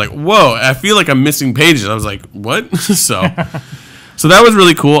ending, I was like, whoa! I feel like I'm missing pages. I was like, what? so that was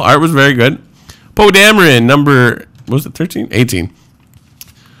really cool. Art was very good. Poe Dameron, number, what was it, 13? 18.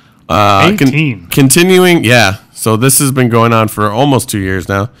 18. Continuing, yeah. So this has been going on for almost 2 years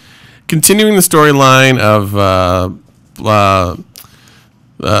now. Continuing the storyline of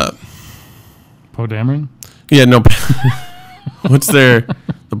Poe Dameron? Yeah, no. What's the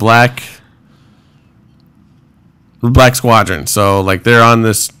Black Squadron. So like they're on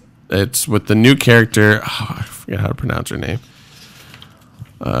this. It's with the new character. Oh, I forget how to pronounce her name.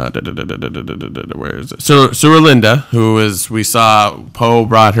 Where is it? So Linda, we saw Poe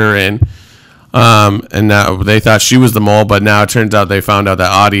brought her in. And now they thought she was the mole, but now it turns out they found out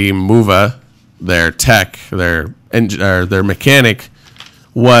that Adi Muva, their tech, their mechanic,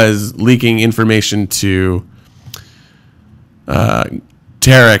 was leaking information to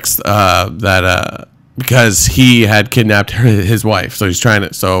Terex that because he had kidnapped his wife. So he's trying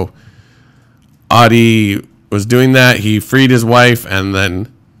to. So Adi was doing that. He freed his wife, and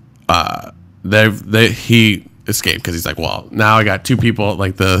then he escaped because he's like, well, now I got 2 people.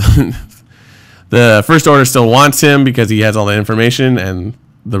 Like the First Order still wants him because he has all the information, and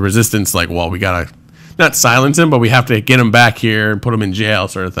the Resistance like, well, we gotta not silence him, but we have to get him back here and put him in jail,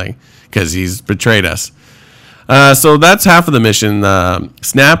 sort of thing, because he's betrayed us. So that's half of the mission.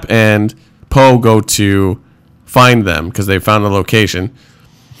 Snap and Poe go to find them because they found a location,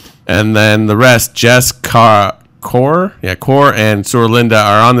 and then the rest, Jess, Core, and Sur Linda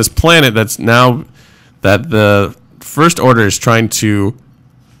are on this planet that's now that the First Order is trying to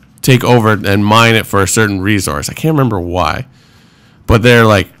take over and mine it for a certain resource. I can't remember why, but they're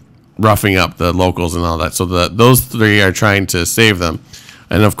like roughing up the locals and all that. So those 3 are trying to save them,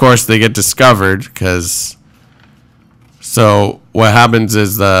 and of course they get discovered so what happens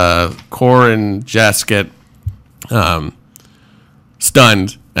is the Core and Jess get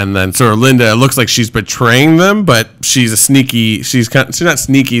stunned, and then sort of Linda, it looks like she's betraying them, but she's she's not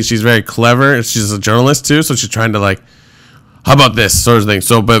sneaky, she's very clever. She's a journalist too, so she's trying to like, how about this sort of thing.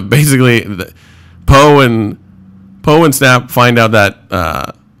 So, but basically, Poe and Snap find out that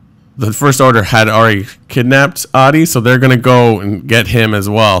the First Order had already kidnapped Adi, so they're gonna go and get him as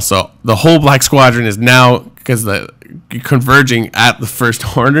well. So the whole Black Squadron is now, because converging at the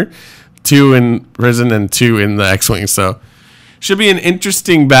First Order, 2 in prison and 2 in the X-wing. So should be an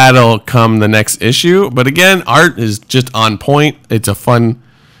interesting battle come the next issue. But again, art is just on point. It's a fun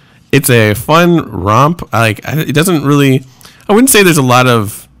romp. Like, it doesn't really, I wouldn't say there's a lot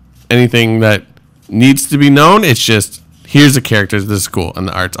of anything that needs to be known. It's just, here's the characters, this is cool, and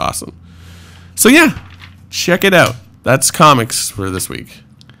the art's awesome. So yeah, check it out. That's comics for this week.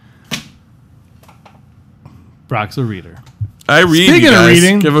 Brock's a reader. I read. Speaking you guys. of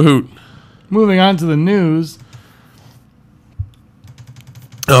reading, Give a hoot. Moving on to the news.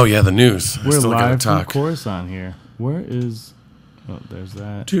 Oh yeah, the news. We're live from Coruscant here. Where is? Oh, there's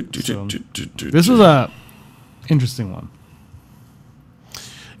that. This was a interesting one.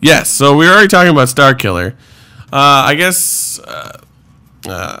 Yes. So we were already talking about Starkiller. I guess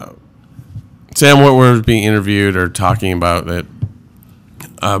Sam Witwer was being interviewed or talking about it,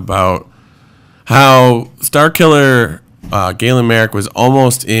 about how Starkiller, Galen Merrick, was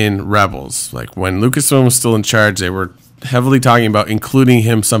almost in Rebels. Like when Lucasfilm was still in charge, they were heavily talking about including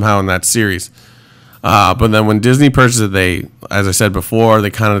him somehow in that series. But then when Disney purchased it, they, as I said before, they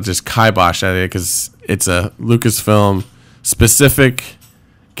kind of just kiboshed at it because it's a Lucasfilm specific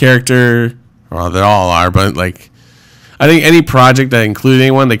character. Well, they all are, but like, I think any project that included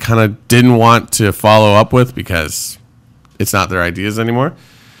anyone, they kind of didn't want to follow up with because it's not their ideas anymore.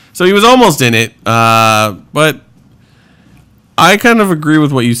 So he was almost in it, but I kind of agree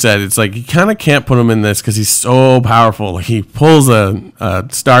with what you said. It's like you kind of can't put him in this because he's so powerful. Like he pulls a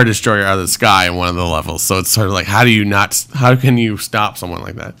Star Destroyer out of the sky in one of the levels. So it's sort of like, how can you stop someone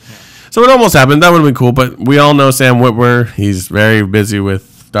like that? Yeah. So it almost happened. That would have been cool. But we all know Sam Witwer. He's very busy with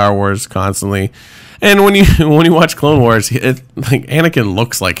Star Wars constantly. And when you watch Clone Wars, like Anakin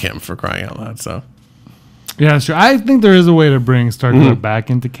looks like him, for crying out loud. So yeah, sure. I think there is a way to bring Starkiller back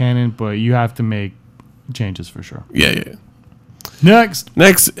into canon, but you have to make changes for sure. Yeah. Next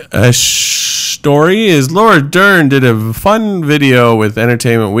story is Laura Dern did a fun video with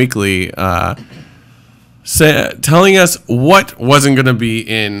Entertainment Weekly telling us what wasn't going to be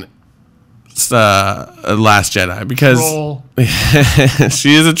in Last Jedi, because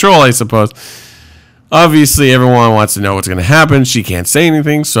she is a troll, I suppose. Obviously, everyone wants to know what's going to happen. She can't say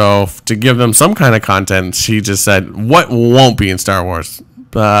anything, so to give them some kind of content, she just said what won't be in Star Wars.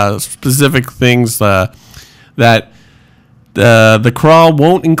 Specific things that the crawl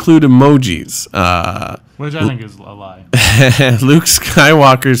won't include emojis. Which I think is a lie. Luke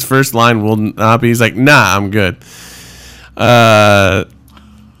Skywalker's first line will not be, he's like, nah, I'm good. What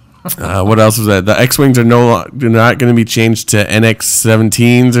else was that? The X-Wings are not going to be changed to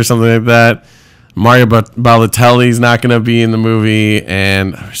NX-17s or something like that. Mario Balotelli's not going to be in the movie,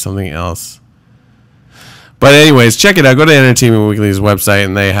 and something else. But anyways, check it out. Go to Entertainment Weekly's website,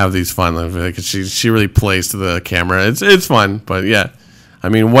 and they have these fun. Because she really plays to the camera. It's fun, but yeah. I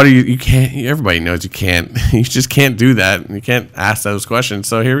mean, what are you can't. Everybody knows you can't. You just can't do that. You can't ask those questions.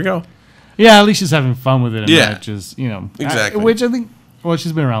 So here we go. Yeah, at least she's having fun with it. And yeah, not just exactly. Which I think. Well,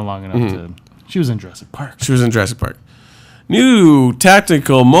 she's been around long enough to. She was in Jurassic Park. New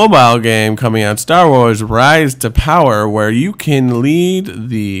tactical mobile game coming out, Star Wars Rise to Power, where you can lead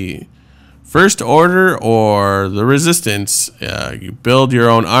the First Order or the Resistance. You build your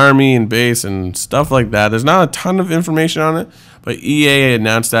own army and base and stuff like that. There's not a ton of information on it, but EA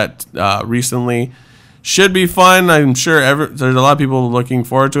announced that recently. Should be fun. I'm sure there's a lot of people looking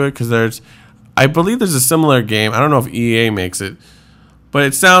forward to it because I believe there's a similar game. I don't know if EA makes it, but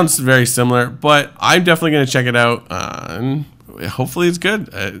it sounds very similar. But I'm definitely going to check it out, and hopefully it's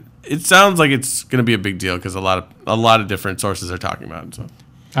good. It sounds like it's going to be a big deal because a lot of different sources are talking about it. So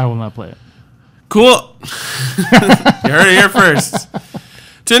I will not play it. Cool. You heard it here first.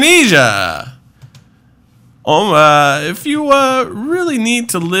 Tunisia. If you really need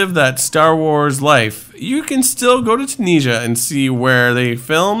to live that Star Wars life, you can still go to Tunisia and see where they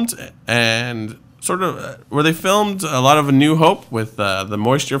filmed where they filmed a lot of A New Hope with the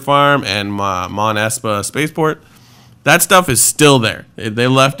Moisture Farm and Mon Espa Spaceport. That stuff is still there. They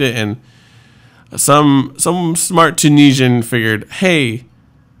left it, and some smart Tunisian figured, hey,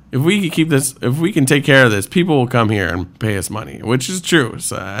 if we can keep this, if we can take care of this, people will come here and pay us money, which is true.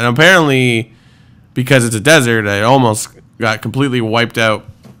 So, and apparently, because it's a desert, it almost got completely wiped out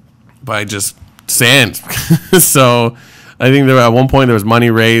by just sand. So I think at one point there was money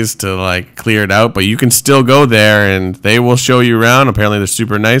raised to like clear it out, but you can still go there and they will show you around. Apparently they're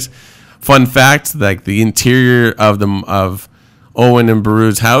super nice. Fun fact, like the interior of Owen and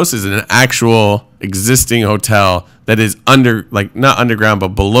Beru's house is an actual existing hotel that is not underground, but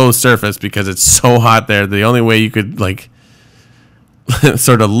below surface because it's so hot there. The only way you could like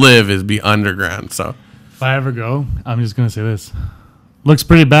sort of live is be underground. So if I ever go, I'm just going to say this. Looks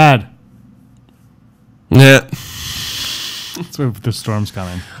pretty bad. Yeah. That's where the storm's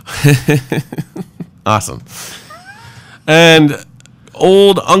coming. Awesome. And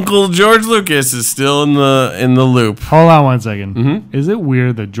old Uncle George Lucas is still in the loop. Hold on one second. Mm-hmm. Is it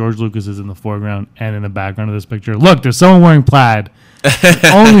weird that George Lucas is in the foreground and in the background of this picture? Look, there's someone wearing plaid.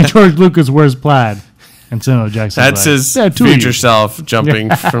 Only George Lucas wears plaid. And Samuel Jackson. That's his future self jumping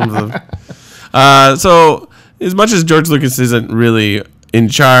from the. So as much as George Lucas isn't really in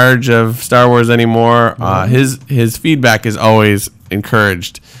charge of Star Wars anymore, his feedback is always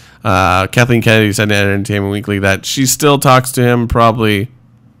encouraged. Kathleen Kennedy said in Entertainment Weekly that she still talks to him probably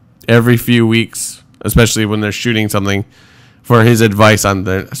every few weeks, especially when they're shooting something, for his advice on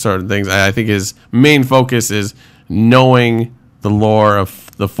the sort of things. I think his main focus is knowing the lore of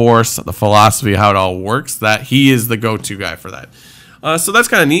the Force, the philosophy, how it all works, that he is the go-to guy for that. So that's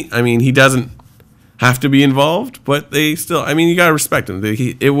kind of neat. I mean, he doesn't have to be involved, but they still, I mean, you got to respect him.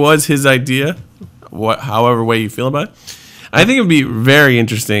 It was his idea, however way you feel about it. I think it would be very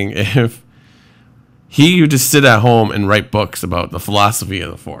interesting if he would just sit at home and write books about the philosophy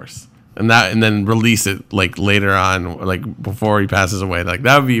of the Force, and then release it like later on, like before he passes away. Like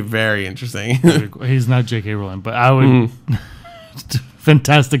that would be very interesting. He's not J.K. Rowling, but I would.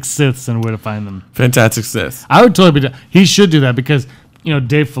 Fantastic Siths and where to find them. Fantastic Siths. I would totally be. He should do that because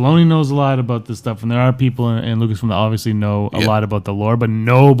Dave Filoni knows a lot about this stuff, and there are people in Lucasfilm that obviously know a lot about the lore, but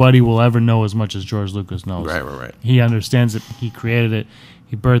nobody will ever know as much as George Lucas knows. Right. He understands it. He created it.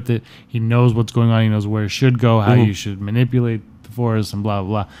 He birthed it. He knows what's going on. He knows where it should go, how you should manipulate the Force, and blah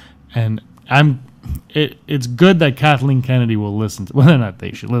blah blah. And it's good that Kathleen Kennedy will listen to. Well, not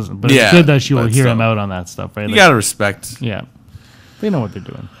they should listen, but it's good that she will hear him out on that stuff. Right? You gotta respect. Yeah, they know what they're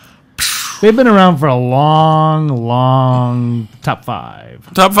doing. They've been around for a long top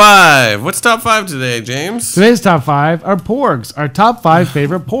five. Top five. What's top five today, James? Today's top five are porgs. Our top five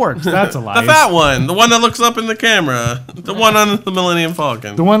favorite porgs. That's a lie. The fat one. The one that looks up in the camera. The one on the Millennium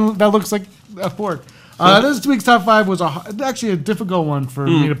Falcon. The one that looks like a pork. This week's top five was actually a difficult one for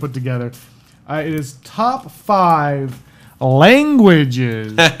me to put together. It is top five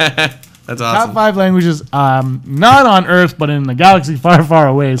languages. That's awesome. Top five languages, not on Earth, but in the galaxy far, far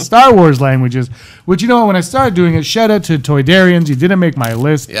away. Star Wars languages, which, when I started doing it, shout out to Toydarians. You didn't make my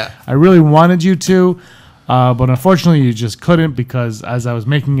list. Yeah. I really wanted you to, but unfortunately you just couldn't because as I was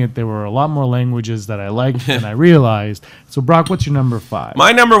making it, there were a lot more languages that I liked than I realized. So, Brock, what's your number five?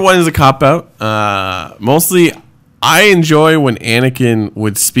 My number one is a cop-out. Mostly, I enjoy when Anakin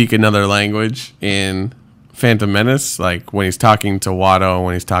would speak another language in Phantom Menace, like when he's talking to Watto,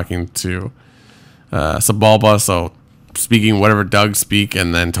 when he's talking to Sebulba, so speaking whatever Doug speak,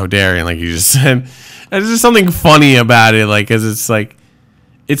 and then Toydarian, like you just said. There's just something funny about it, like, cause it's like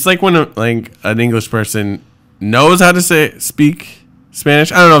when an English person knows how to speak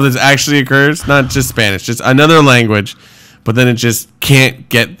Spanish. I don't know if this actually occurs, not just Spanish, just another language, but then it just can't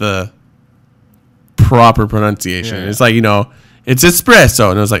get the proper pronunciation. Yeah. It's like, it's espresso,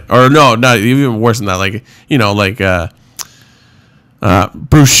 and it was like, or no, not even worse than that. Like,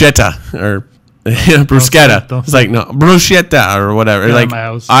 bruschetta or bruschetta. It's like, no, bruschetta or whatever. Get like,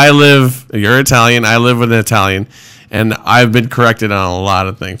 you're Italian. I live with an Italian, and I've been corrected on a lot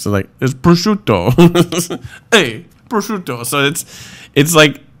of things. So like, it's prosciutto. Hey, prosciutto. So it's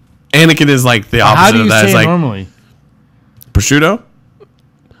like Anakin is like the opposite of that. How do you say it's like, normally? Prosciutto.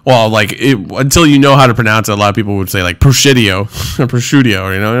 Well, like until you know how to pronounce it, a lot of people would say like prosciutto or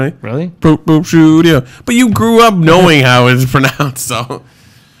prosciutto, Really? Prosciutto. But you grew up knowing how it's pronounced, so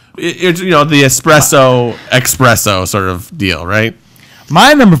it's the espresso sort of deal, right?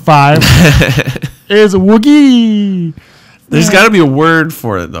 My number five is Wookiee. There's got to be a word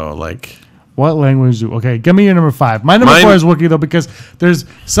for it though, like. What language do? Okay, give me your number five. My number four is Wookiee though, because there's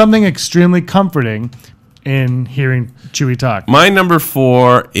something extremely comforting in hearing Chewie talk. My number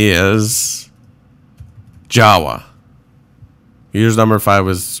four is Jawa. Yours number five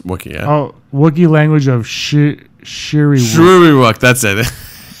was Wookiee, yeah? Oh, Wookiee language of Shiriwuk. Shiriwuk, that's it.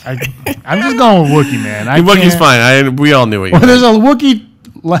 I'm just going with Wookiee, man. Wookiee's fine. We all knew it. Well, there's a Wookiee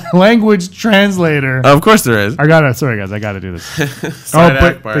language translator. Of course there is. Sorry guys, I gotta do this.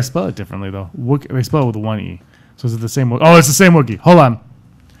 But they spell it differently though. They spell it with one E. So is it the same? Oh, it's the same Wookiee. Hold on.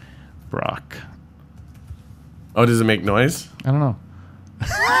 Brock. Oh, does it make noise? I don't know.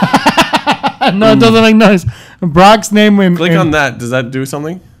 No, it doesn't make noise. Brock's name when... Click on that. Does that do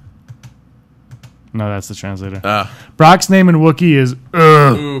something? No, that's the translator. Ah. Brock's name in Wookiee is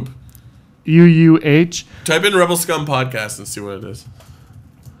Oob. UUH. Type in Rebel Scum Podcast and see what it is.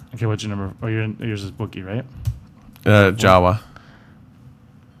 Okay, what's your number? Oh, yours is Wookiee, right? Jawa.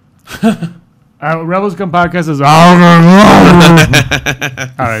 Rebel Scum Podcast is... All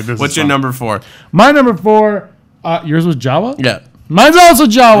right, What's your number 4? My number 4... yours was Jawa? Yeah. Mine's also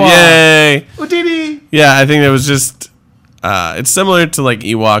Jawa. Yay. Utidi. Yeah, I think it was just... it's similar to like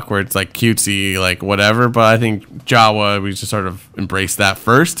Ewok where it's like cutesy, like whatever, but I think Jawa, we just sort of embraced that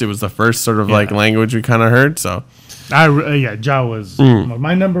first. It was the first sort of like language we kind of heard, so... Jawa's...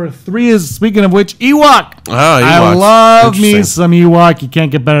 My number 3 is, speaking of which, Ewok. Oh, Ewoks. I love me some Ewok. You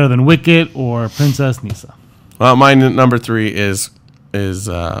can't get better than Wicket or Princess Nisa. Well, my number 3 is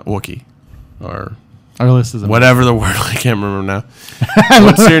Wookiee. Or... Our list is whatever the word, I can't remember now.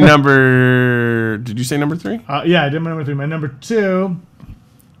 What's your number? Did you say number 3? Yeah, I did my number 3. My number 2,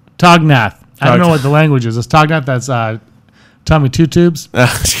 Tognath. I don't know what the language is. It's Tognath. That's Tommy Two Tubes.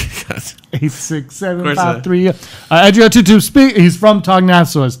 8, 6, 7, 5, 3. Edgar Two Tubes speak. He's from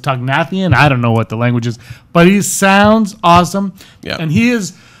Tognath, so it's Tognathian. I don't know what the language is, but he sounds awesome. Yeah, and he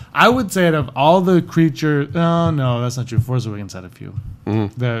is. I would say out of all the creatures. Oh no, that's not true. Force Awakens had a few.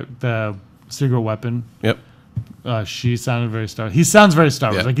 The secret weapon. Yep. She sounded very Star. He sounds very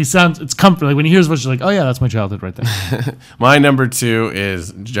Star Wars. Yep. Like he sounds. It's comfort. Like when you hear his voice, you're like, oh yeah, that's my childhood right there. My number 2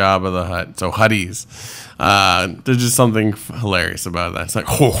 is Jabba the Hutt. So Hutties. There's just something hilarious about that. It's like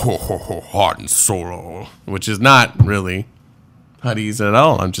ho ho ho ho heart and solo, which is not really Hutties at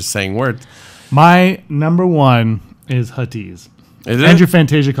all. I'm just saying words. My number 1 is Hutties. Is it? Andrew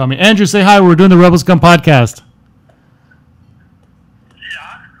Fantasia called me. Andrew, say hi. We're doing the Rebel Scum podcast.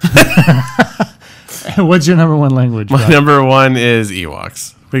 What's your number 1 language? My number 1 is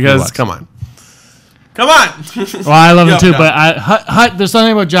Ewoks. Because, come on. Come on! Well, I love him too, but Hut, there's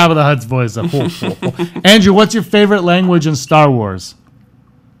something about Jabba the Hutt's voice. Andrew, what's your favorite language in Star Wars?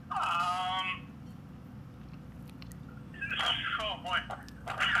 Oh, boy.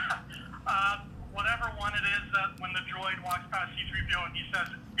 Whatever one it is that when the droid walks past C-3PO and he says,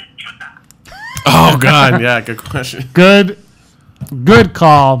 Oh, God. Yeah, good question. Good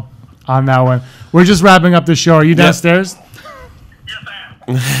call on that one. We're just wrapping up the show. Are you downstairs? Yes, I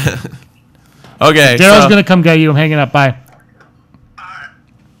am. Okay. Daryl's going to come get you. I'm hanging up. Bye.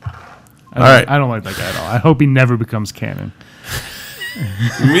 All right. I don't like that guy at all. I hope he never becomes canon.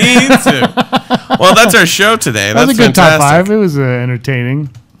 Me too. Well, that's our show today. That was a good fantastic. top 5. It was entertaining,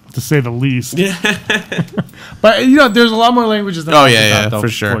 to say the least. Yeah. But, there's a lot more languages than for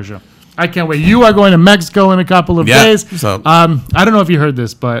sure. I can't wait. You are going to Mexico in a couple of days. So. I don't know if you heard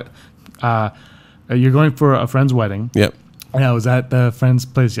this, but you're going for a friend's wedding. Yep. And I was at the friend's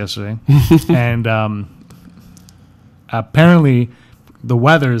place yesterday, and apparently the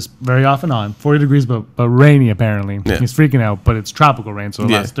weather is very off and on, 40 degrees, but rainy apparently. Yeah. He's freaking out, but it's tropical rain, so it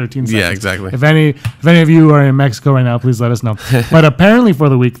lasts 13 seconds. Yeah, exactly. If any of you are in Mexico right now, please let us know. But apparently for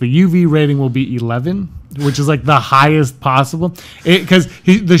the week, the UV rating will be 11, which is like the highest possible. Because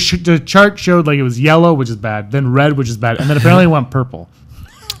the chart showed like it was yellow, which is bad, then red, which is bad, and then apparently it went purple.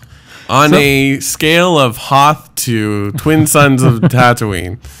 On a scale of Hoth to Twin Sons of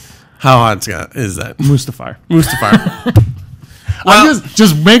Tatooine, how hot is that? Mustafar. Well,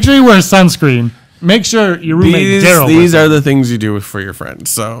 just make sure you wear sunscreen. Make sure your roommate Daryl. These are the things you do for your friends.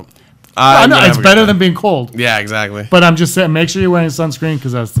 So, I know it's better than being cold. Yeah, exactly. But I'm just saying, make sure you're wearing sunscreen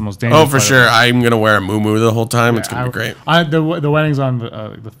because that's the most dangerous. Oh, for sure. I'm gonna wear a muumuu the whole time. It's gonna be great. The wedding's on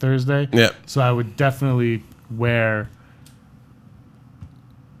the Thursday. Yeah. So I would definitely wear.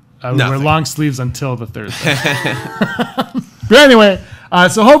 I would wear long sleeves until the Thursday. But anyway,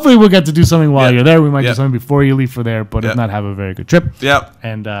 so hopefully we'll get to do something while you're there. We might do something before you leave for there, but if not, have a very good trip. Yep.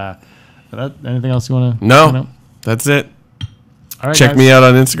 And anything else you want to? No, that's it. All right, check me out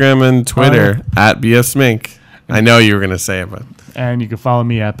on Instagram and Twitter at BSMink. I know you were gonna say it, but and you can follow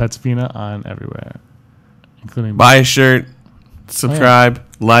me at Petsafina on everywhere, including buy a shirt, subscribe,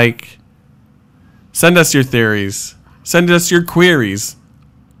 like, send us your theories, send us your queries.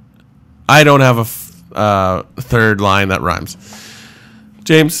 I don't have a third line that rhymes.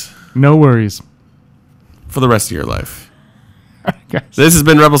 James, no worries for the rest of your life. Guys. This has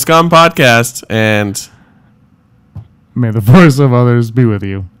been Rebel Scum Podcast, and may the force of others be with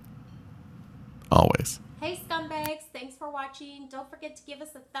you. Always. Hey scumbags, thanks for watching. Don't forget to give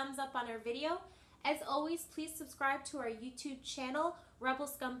us a thumbs up on our video. As always, please subscribe to our YouTube channel, Rebel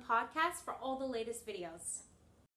Scum Podcast, for all the latest videos.